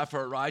anyone die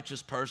for a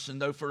righteous person,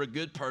 though for a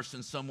good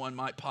person someone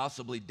might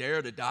possibly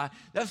dare to die.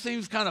 That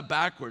seems kind of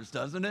backwards,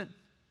 doesn't it?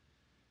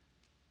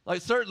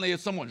 Like certainly if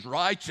someone's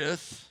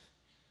righteous,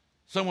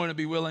 someone would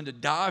be willing to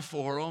die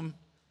for them,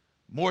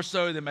 more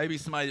so than maybe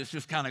somebody that's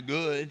just kind of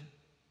good.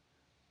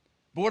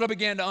 But what I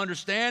began to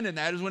understand in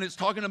that is when it's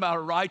talking about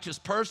a righteous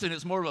person,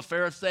 it's more of a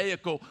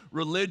Pharisaical,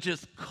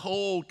 religious,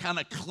 cold, kind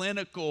of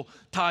clinical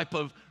type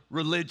of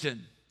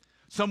religion.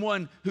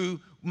 Someone who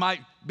might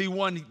be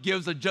one who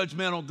gives a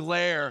judgmental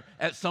glare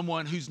at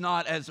someone who's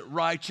not as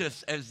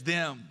righteous as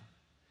them.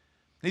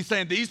 He's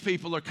saying these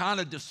people are kind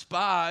of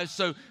despised,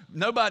 so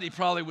nobody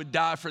probably would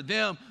die for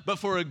them. But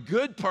for a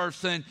good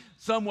person,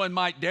 someone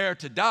might dare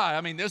to die. I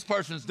mean, this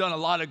person's done a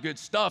lot of good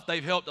stuff.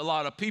 They've helped a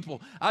lot of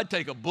people. I'd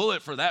take a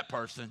bullet for that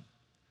person.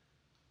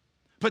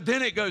 But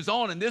then it goes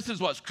on, and this is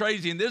what's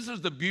crazy, and this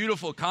is the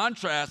beautiful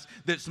contrast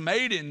that's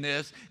made in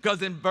this,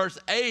 because in verse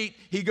 8,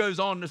 he goes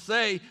on to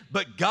say,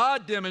 but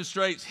God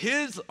demonstrates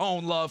his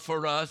own love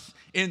for us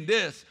in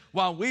this,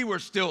 while we were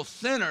still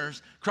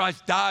sinners,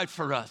 Christ died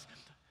for us.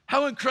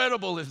 How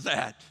incredible is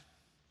that?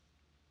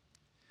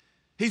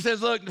 He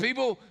says, look,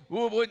 people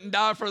wouldn't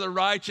die for the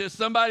righteous.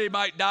 Somebody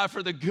might die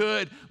for the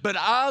good. But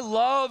I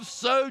love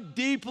so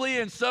deeply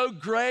and so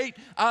great.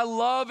 I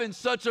love in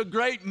such a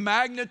great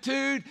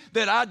magnitude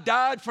that I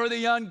died for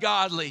the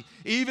ungodly,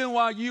 even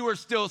while you were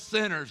still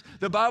sinners.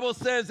 The Bible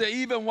says that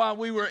even while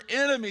we were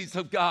enemies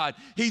of God,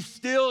 he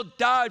still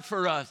died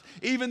for us.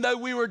 Even though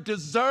we were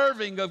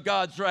deserving of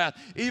God's wrath,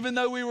 even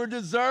though we were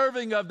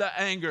deserving of the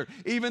anger,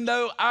 even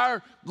though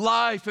our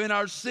life and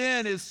our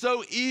sin is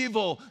so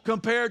evil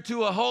compared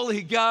to a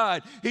holy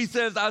God, he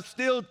says, I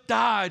still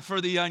died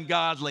for the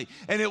ungodly.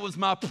 And it was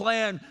my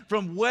plan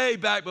from way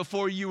back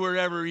before you were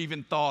ever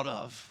even thought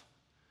of.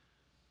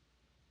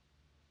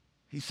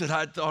 He said,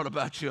 I'd thought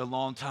about you a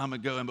long time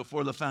ago, and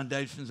before the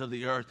foundations of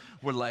the earth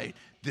were laid,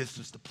 this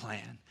is the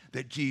plan,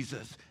 that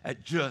Jesus,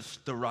 at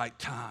just the right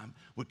time,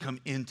 would come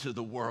into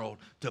the world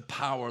to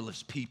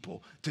powerless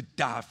people, to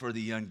die for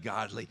the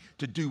ungodly,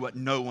 to do what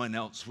no one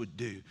else would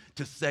do,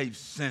 to save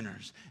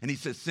sinners. And he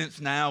says, since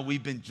now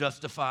we've been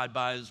justified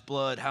by his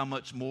blood, how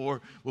much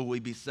more will we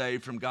be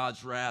saved from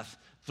God's wrath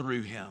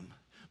through him?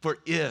 For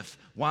if,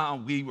 while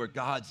we were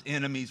God's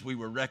enemies, we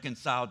were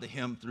reconciled to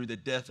him through the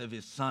death of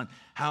his son,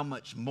 how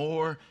much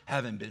more,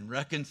 having been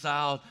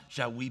reconciled,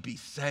 shall we be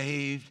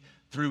saved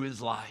through his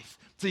life?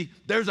 See,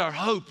 there's our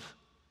hope.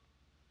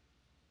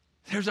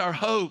 There's our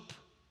hope.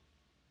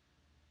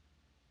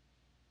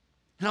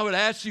 And I would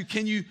ask you,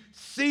 can you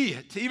see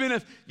it? Even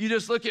if you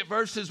just look at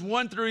verses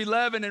 1 through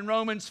 11 in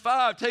Romans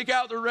 5, take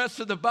out the rest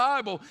of the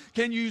Bible.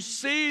 Can you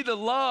see the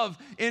love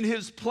in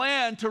his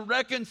plan to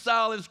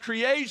reconcile his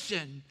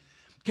creation?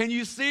 Can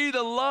you see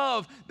the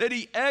love that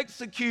he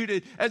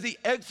executed as he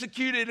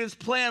executed his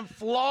plan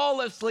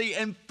flawlessly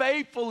and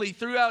faithfully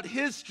throughout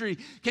history?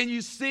 Can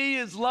you see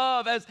his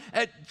love as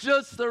at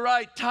just the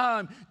right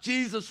time,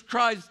 Jesus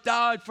Christ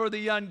died for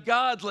the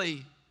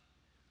ungodly?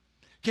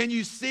 Can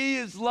you see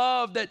his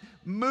love that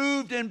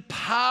moved in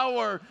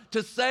power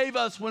to save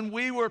us when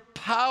we were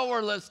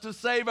powerless to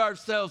save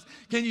ourselves?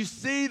 Can you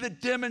see the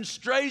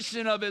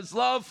demonstration of his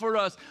love for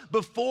us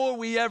before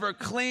we ever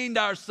cleaned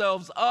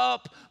ourselves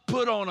up,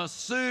 put on a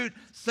suit,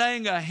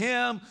 sang a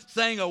hymn,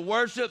 sang a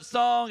worship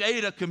song,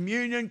 ate a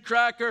communion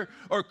cracker,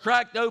 or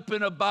cracked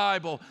open a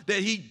Bible? That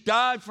he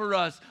died for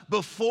us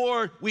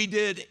before we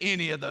did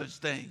any of those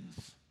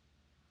things.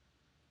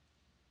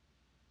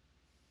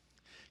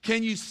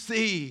 Can you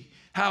see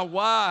how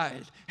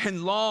wide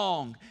and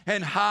long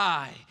and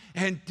high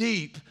and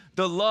deep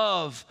the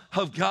love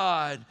of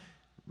God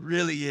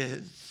really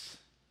is?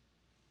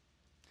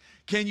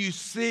 Can you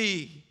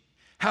see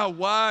how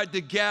wide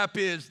the gap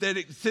is that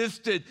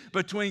existed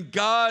between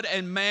God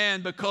and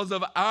man because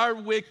of our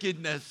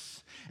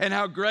wickedness, and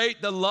how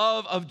great the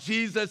love of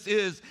Jesus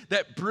is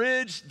that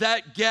bridged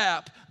that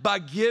gap by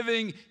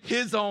giving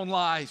his own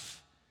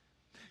life?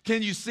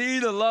 Can you see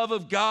the love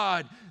of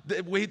God,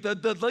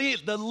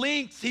 the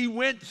lengths he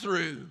went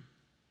through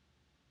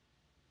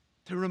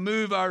to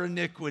remove our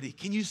iniquity?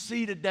 Can you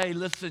see today,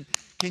 listen,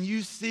 can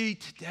you see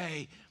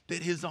today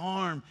that his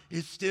arm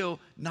is still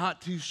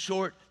not too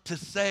short to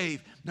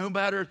save? No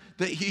matter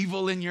the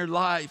evil in your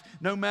life,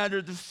 no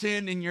matter the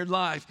sin in your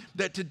life,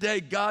 that today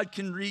God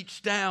can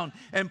reach down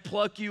and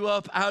pluck you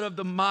up out of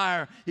the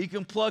mire. He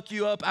can pluck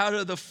you up out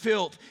of the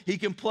filth. He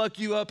can pluck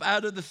you up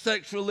out of the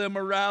sexual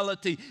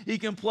immorality. He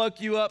can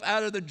pluck you up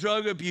out of the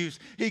drug abuse.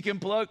 He can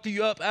pluck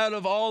you up out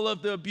of all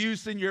of the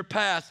abuse in your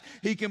past.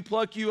 He can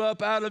pluck you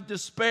up out of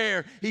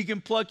despair. He can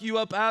pluck you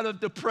up out of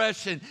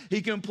depression.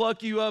 He can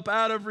pluck you up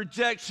out of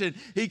rejection.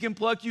 He can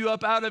pluck you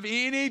up out of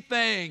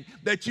anything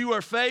that you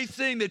are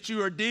facing, that you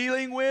are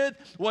dealing with,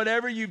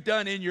 whatever you've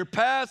done in your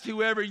past,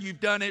 whoever you've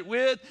done it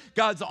with.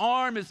 God's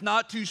arm is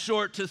not too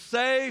short to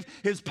save.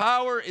 His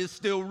power is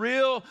still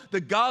real. The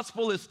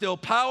gospel is still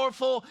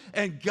powerful,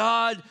 and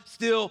God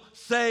still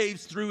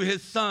saves through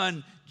his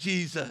son,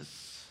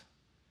 Jesus.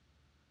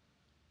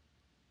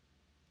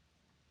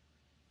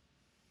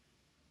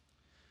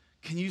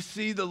 Can you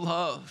see the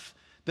love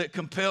that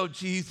compelled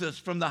Jesus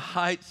from the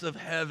heights of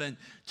heaven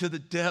to the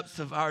depths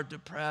of our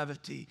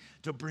depravity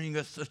to bring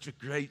us such a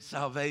great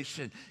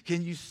salvation?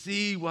 Can you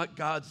see what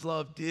God's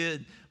love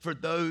did for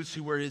those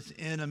who were his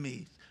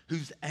enemies,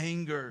 whose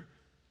anger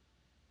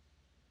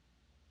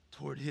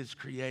toward his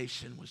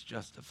creation was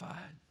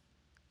justified?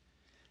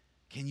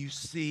 Can you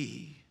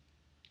see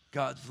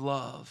God's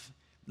love?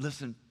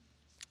 Listen,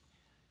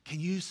 can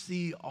you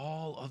see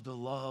all of the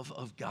love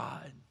of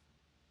God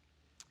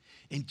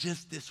in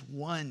just this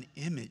one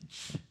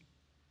image?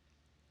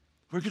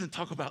 We're going to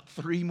talk about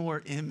 3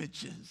 more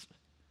images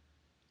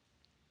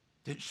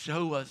that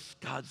show us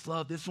God's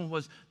love. This one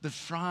was the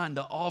shrine,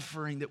 the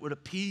offering that would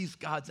appease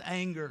God's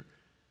anger.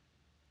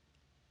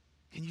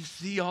 Can you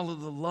see all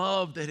of the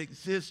love that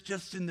exists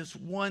just in this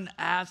one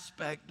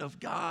aspect of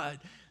God's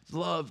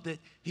love that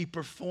he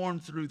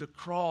performed through the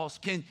cross?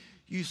 Can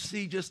you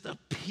see just a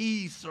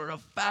piece or a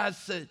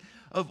facet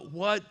of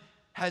what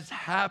has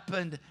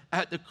happened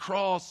at the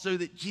cross so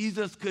that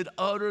Jesus could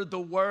utter the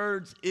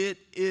words, "It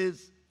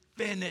is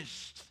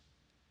finished"?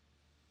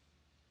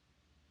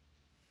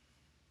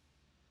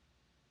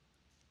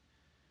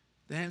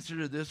 The answer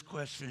to this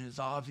question is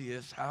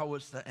obvious. How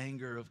was the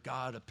anger of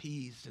God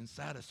appeased and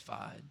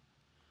satisfied?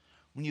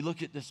 When you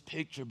look at this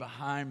picture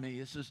behind me,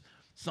 this is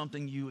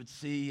something you would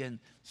see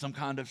in some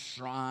kind of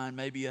shrine,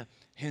 maybe a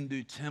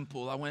Hindu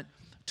temple. I went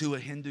to a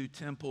Hindu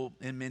temple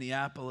in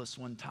Minneapolis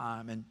one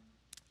time, and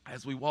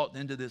as we walked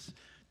into this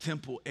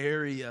temple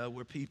area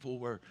where people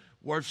were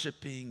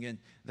worshiping and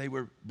they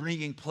were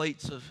bringing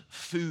plates of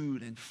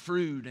food and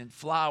fruit and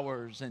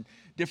flowers and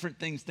different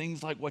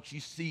things like what you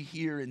see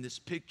here in this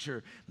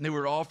picture. And they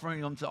were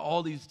offering them to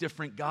all these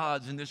different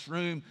gods. And this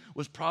room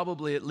was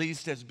probably at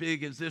least as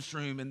big as this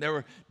room. And there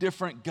were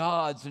different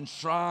gods and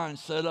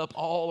shrines set up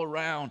all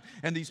around.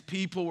 And these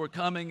people were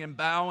coming and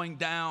bowing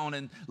down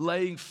and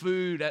laying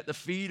food at the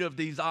feet of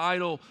these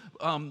idol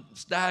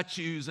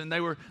statues. And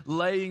they were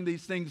laying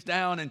these things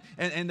down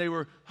and they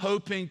were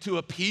hoping to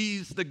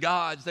appease the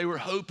gods. They were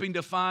hoping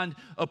to find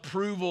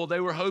approval. They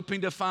were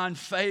hoping to find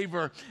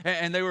favor.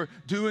 And they were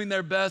doing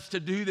their best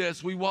to do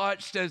this. We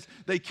watched as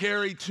they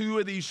carried 2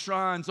 of these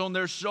shrines on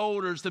their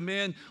shoulders. The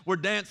men were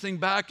dancing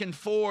back and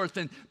forth,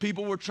 and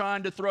people were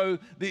trying to throw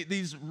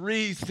these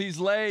wreaths, these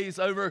leis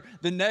over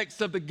the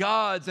necks of the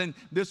gods. And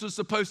this was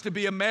supposed to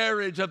be a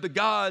marriage of the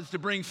gods to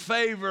bring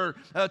favor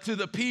to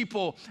the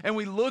people. And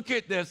we look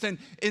at this, and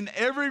in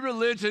every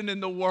religion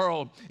in the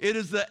world, it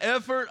is the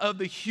effort of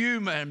the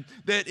human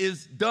that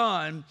is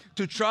done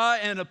to try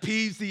and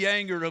appease the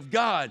anger of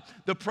God.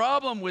 The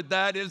problem with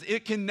that is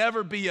it can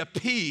never be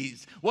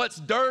appeased. What's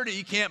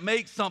dirty can't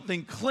make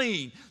something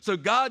clean. So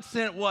God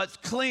sent what's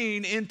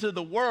clean into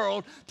the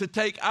world to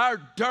take our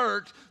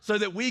dirt so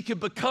that we could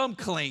become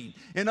clean.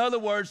 In other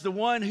words, the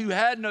one who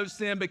had no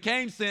sin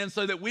became sin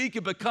so that we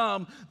could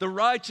become the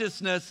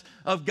righteousness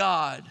of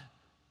God.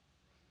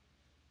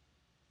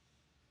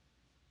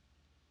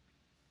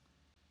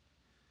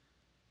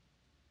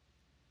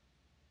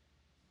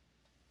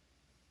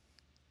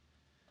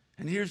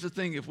 And here's the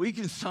thing, if we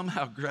can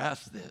somehow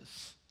grasp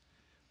this,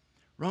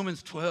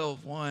 Romans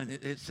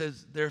 12:1, it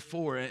says,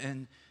 therefore,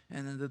 and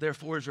the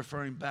therefore is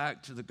referring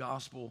back to the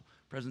gospel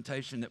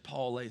presentation that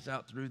Paul lays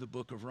out through the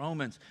book of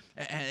Romans.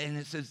 And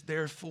it says,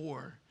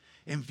 therefore,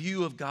 in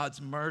view of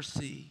God's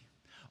mercy,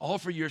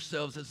 offer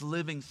yourselves as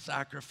living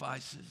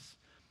sacrifices,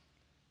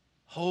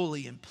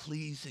 holy and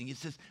pleasing. It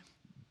says,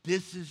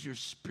 this is your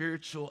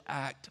spiritual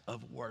act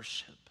of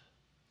worship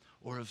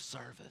or of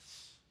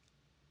service.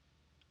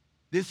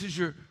 This is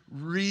your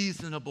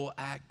reasonable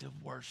act of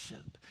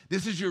worship.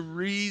 This is your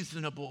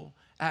reasonable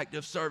act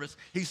of service.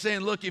 He's saying,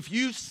 look, if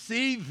you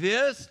see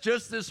this,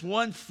 just this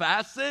one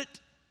facet,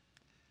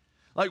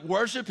 like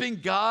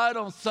worshiping God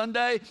on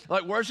Sunday,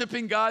 like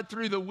worshiping God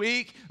through the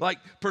week, like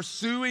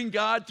pursuing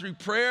God through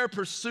prayer,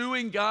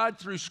 pursuing God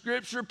through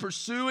scripture,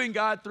 pursuing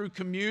God through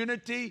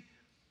community,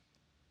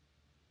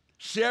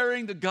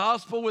 sharing the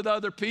gospel with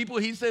other people.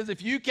 He says,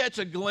 if you catch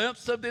a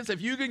glimpse of this,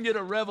 if you can get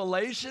a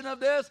revelation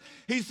of this,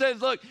 he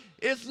says, look,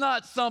 it's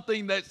not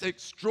something that's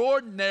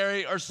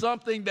extraordinary or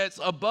something that's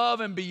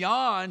above and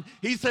beyond.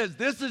 He says,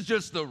 this is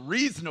just the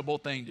reasonable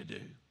thing to do.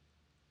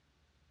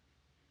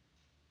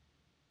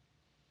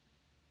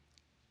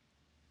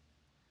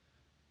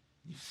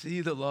 You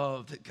see the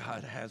love that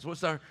God has.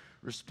 What's our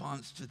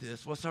response to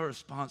this? What's our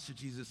response to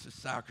Jesus'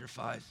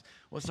 sacrifice?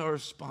 What's our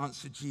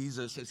response to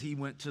Jesus as he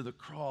went to the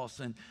cross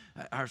and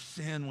our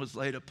sin was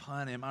laid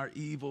upon him, our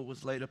evil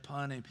was laid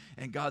upon him,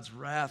 and God's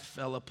wrath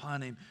fell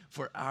upon him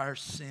for our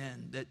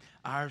sin, that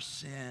our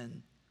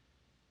sin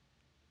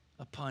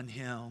upon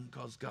him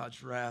caused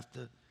God's wrath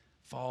to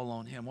fall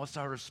on him? What's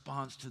our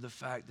response to the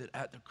fact that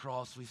at the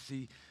cross we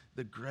see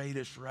the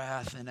greatest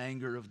wrath and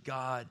anger of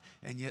God,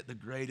 and yet the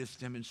greatest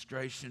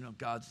demonstration of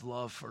God's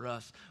love for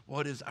us?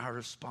 What is our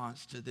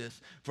response to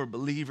this? For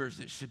believers,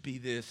 it should be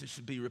this. It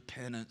should be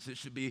repentance. It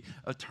should be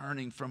a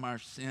turning from our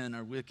sin,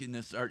 our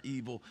wickedness, our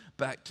evil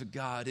back to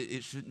God.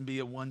 It shouldn't be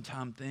a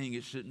one-time thing.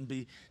 It shouldn't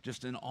be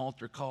just an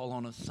altar call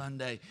on a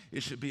Sunday.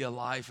 It should be a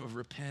life of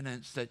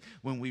repentance, that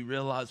when we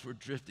realize we're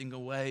drifting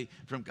away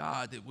from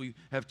God, that we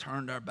have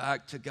turned our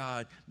back to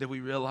God, that we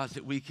realize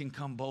that we can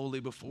come boldly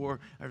before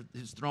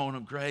his throne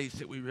of grace,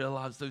 that we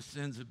realize those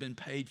sins have been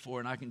paid for,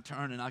 and I can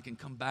turn and I can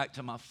come back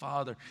to my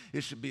Father.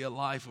 It should be a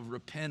life of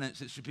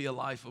repentance. It should be a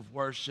life of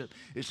worship.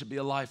 It should be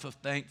a life of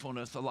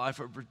thankfulness, a life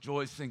of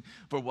rejoicing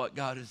for what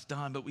God has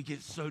done. But we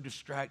get so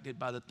distracted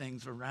by the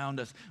things around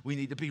us. We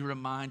need to be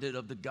reminded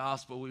of the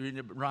gospel. We need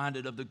to be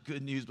reminded of the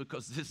good news,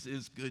 because this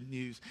is good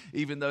news.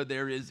 Even though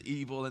there is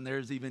evil, and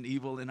there's even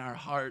evil in our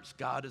hearts,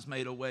 God has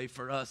made a way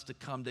for us to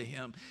come to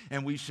him,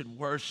 and we should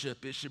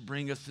worship. It should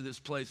bring us to this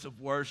place of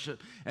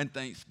worship and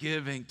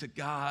thanksgiving to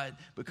God,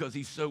 because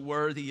he's so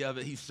worthy of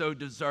it. He so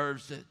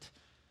deserves it.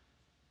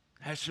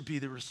 That should be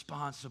the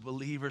response of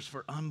believers.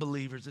 For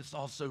unbelievers, it's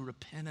also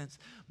repentance,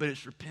 but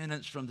it's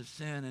repentance from the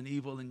sin and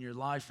evil in your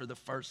life for the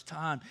first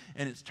time,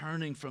 and it's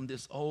turning from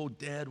this old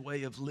dead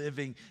way of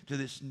living to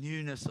this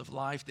newness of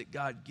life that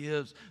God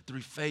gives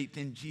through faith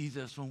in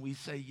Jesus. When we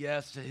say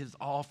yes to his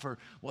offer,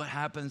 what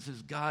happens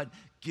is God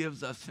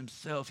gives us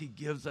himself. He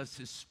gives us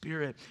his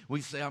spirit.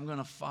 We say, I'm going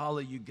to follow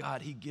you,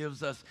 God. He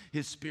gives us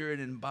his spirit,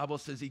 and the Bible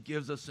says he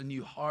gives us a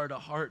new heart, a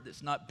heart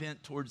that's not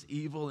bent towards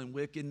evil and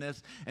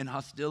wickedness and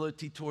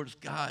hostility towards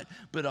God,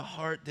 but a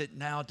heart that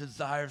now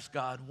desires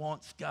God,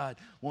 wants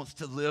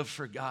to live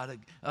for God,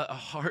 a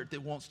heart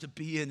that wants to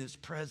be in his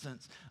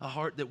presence, a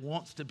heart that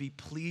wants to be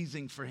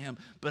pleasing for him.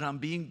 But I'm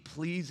being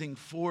pleasing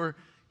for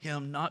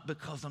him, not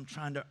because I'm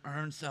trying to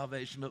earn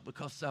salvation, but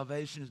because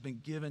salvation has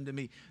been given to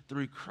me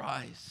through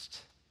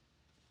Christ.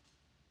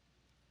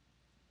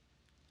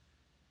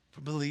 For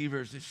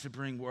believers, it should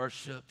bring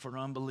worship. For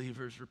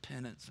unbelievers,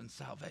 repentance and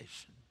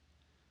salvation.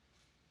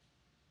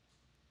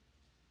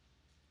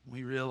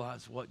 We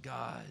realize what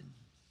God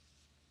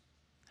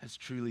has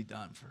truly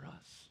done for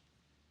us.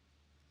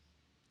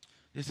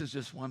 This is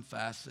just one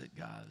facet,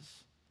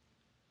 guys.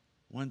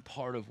 One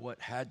part of what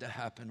had to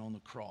happen on the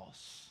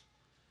cross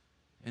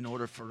in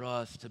order for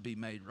us to be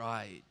made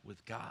right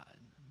with God.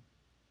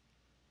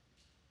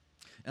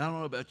 And I don't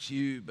know about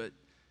you, but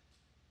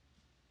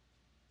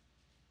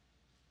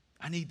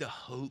I need the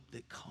hope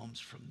that comes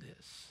from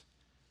this.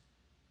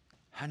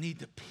 I need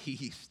the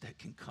peace that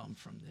can come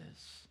from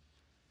this.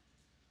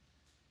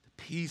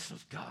 The peace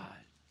of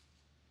God,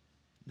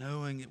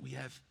 knowing that we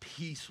have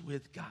peace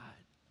with God.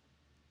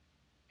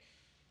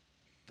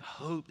 The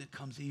hope that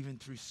comes even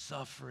through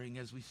suffering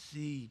as we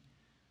see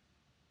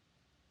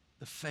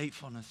the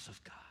faithfulness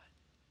of God.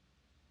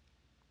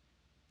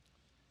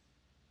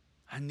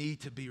 I need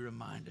to be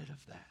reminded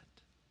of that.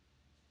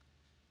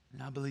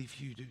 And I believe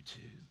you do too.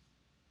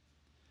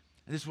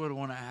 And this is what I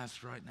want to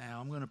ask right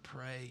now. I'm going to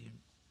pray.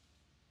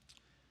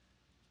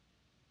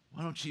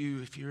 Why don't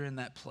you, if you're in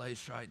that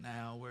place right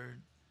now where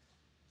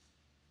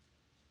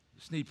you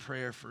just need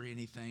prayer for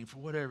anything, for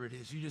whatever it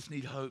is, you just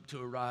need hope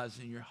to arise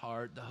in your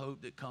heart, the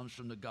hope that comes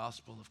from the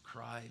gospel of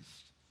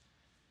Christ,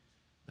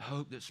 the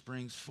hope that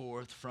springs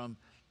forth from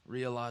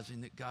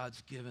realizing that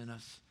God's given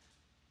us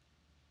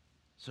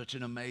Such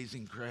an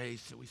amazing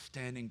grace that we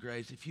stand in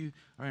grace. If you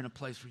are in a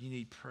place where you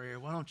need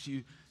prayer, why don't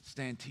you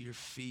stand to your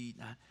feet?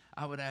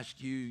 I would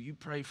ask you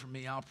pray for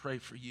me, I'll pray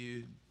for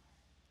you.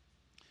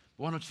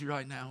 Why don't you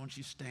right now, why don't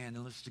you stand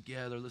and let's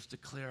together, let's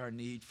declare our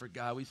need for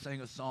God. We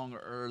sang a song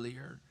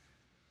earlier.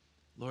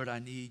 Lord, I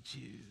need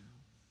you.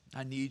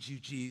 I need you,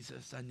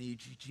 Jesus. I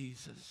need you,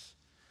 Jesus.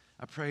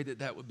 I pray that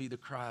that would be the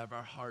cry of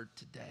our heart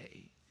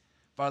today.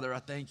 Father, I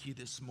thank you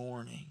this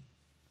morning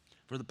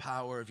for the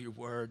power of your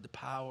word, the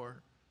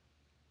power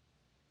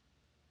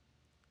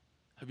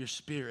of your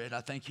Spirit.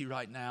 I thank you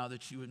right now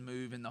that you would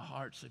move in the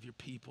hearts of your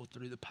people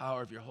through the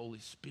power of your Holy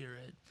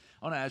Spirit.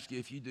 I want to ask you,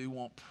 if you do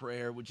want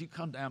prayer, would you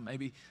come down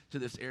maybe to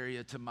this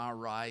area to my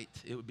right?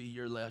 It would be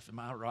your left, and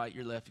my right,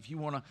 your left. If you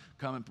want to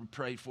come and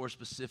pray for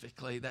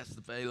specifically, that's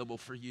available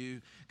for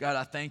you. God,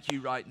 I thank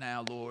you right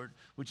now, Lord.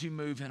 Would you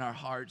move in our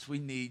hearts? We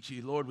need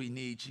you. Lord, we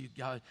need you.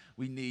 God,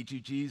 we need you.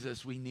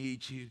 Jesus, we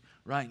need you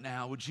right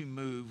now. Would you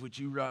move? Would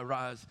you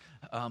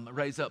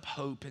raise up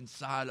hope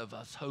inside of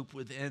us, hope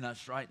within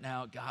us right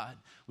now, God?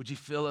 Would you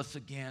fill us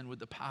again with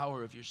the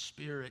power of your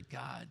Spirit,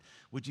 God?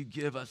 Would you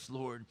give us,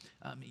 Lord,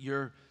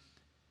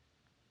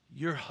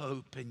 your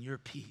hope and your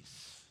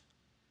peace?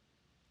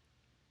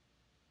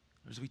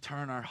 As we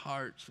turn our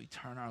hearts, we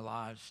turn our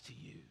lives to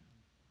you.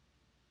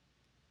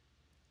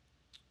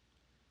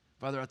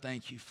 Father, I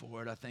thank you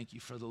for it. I thank you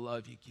for the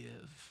love you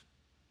give.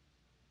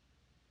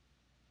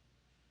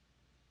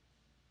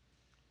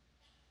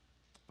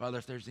 Father,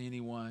 if there's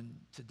anyone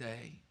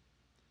today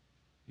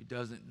who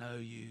doesn't know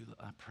you,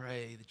 I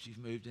pray that you've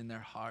moved in their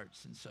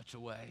hearts in such a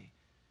way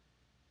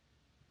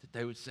that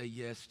they would say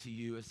yes to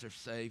you as their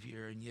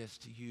Savior and yes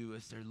to you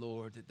as their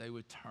Lord, that they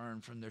would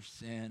turn from their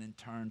sin and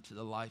turn to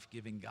the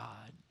life-giving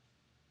God.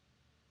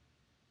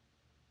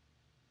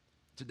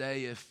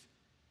 Today, if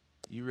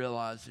you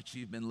realize that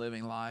you've been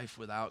living life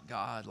without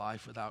God,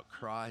 life without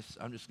Christ,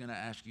 I'm just going to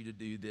ask you to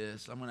do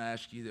this. I'm going to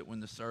ask you that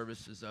when the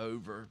service is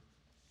over,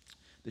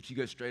 that you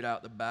go straight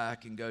out the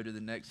back and go to the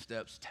Next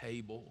Steps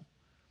table,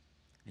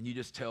 and you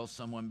just tell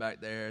someone back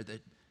there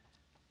that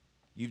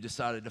you've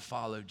decided to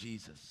follow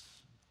Jesus.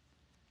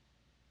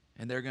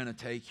 And they're going to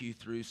take you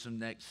through some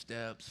next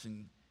steps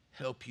and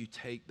help you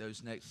take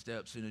those next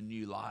steps in a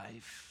new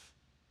life.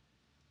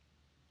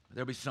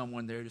 There'll be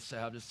someone there to say,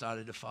 I've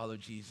decided to follow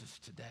Jesus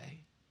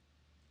today.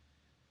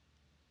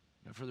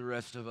 And for the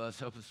rest of us,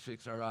 help us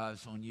fix our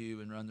eyes on you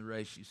and run the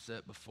race you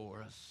set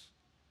before us.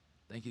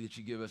 Thank you that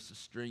you give us the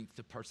strength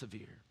to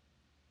persevere.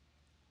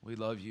 We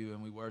love you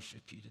and we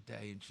worship you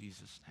today in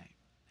Jesus' name.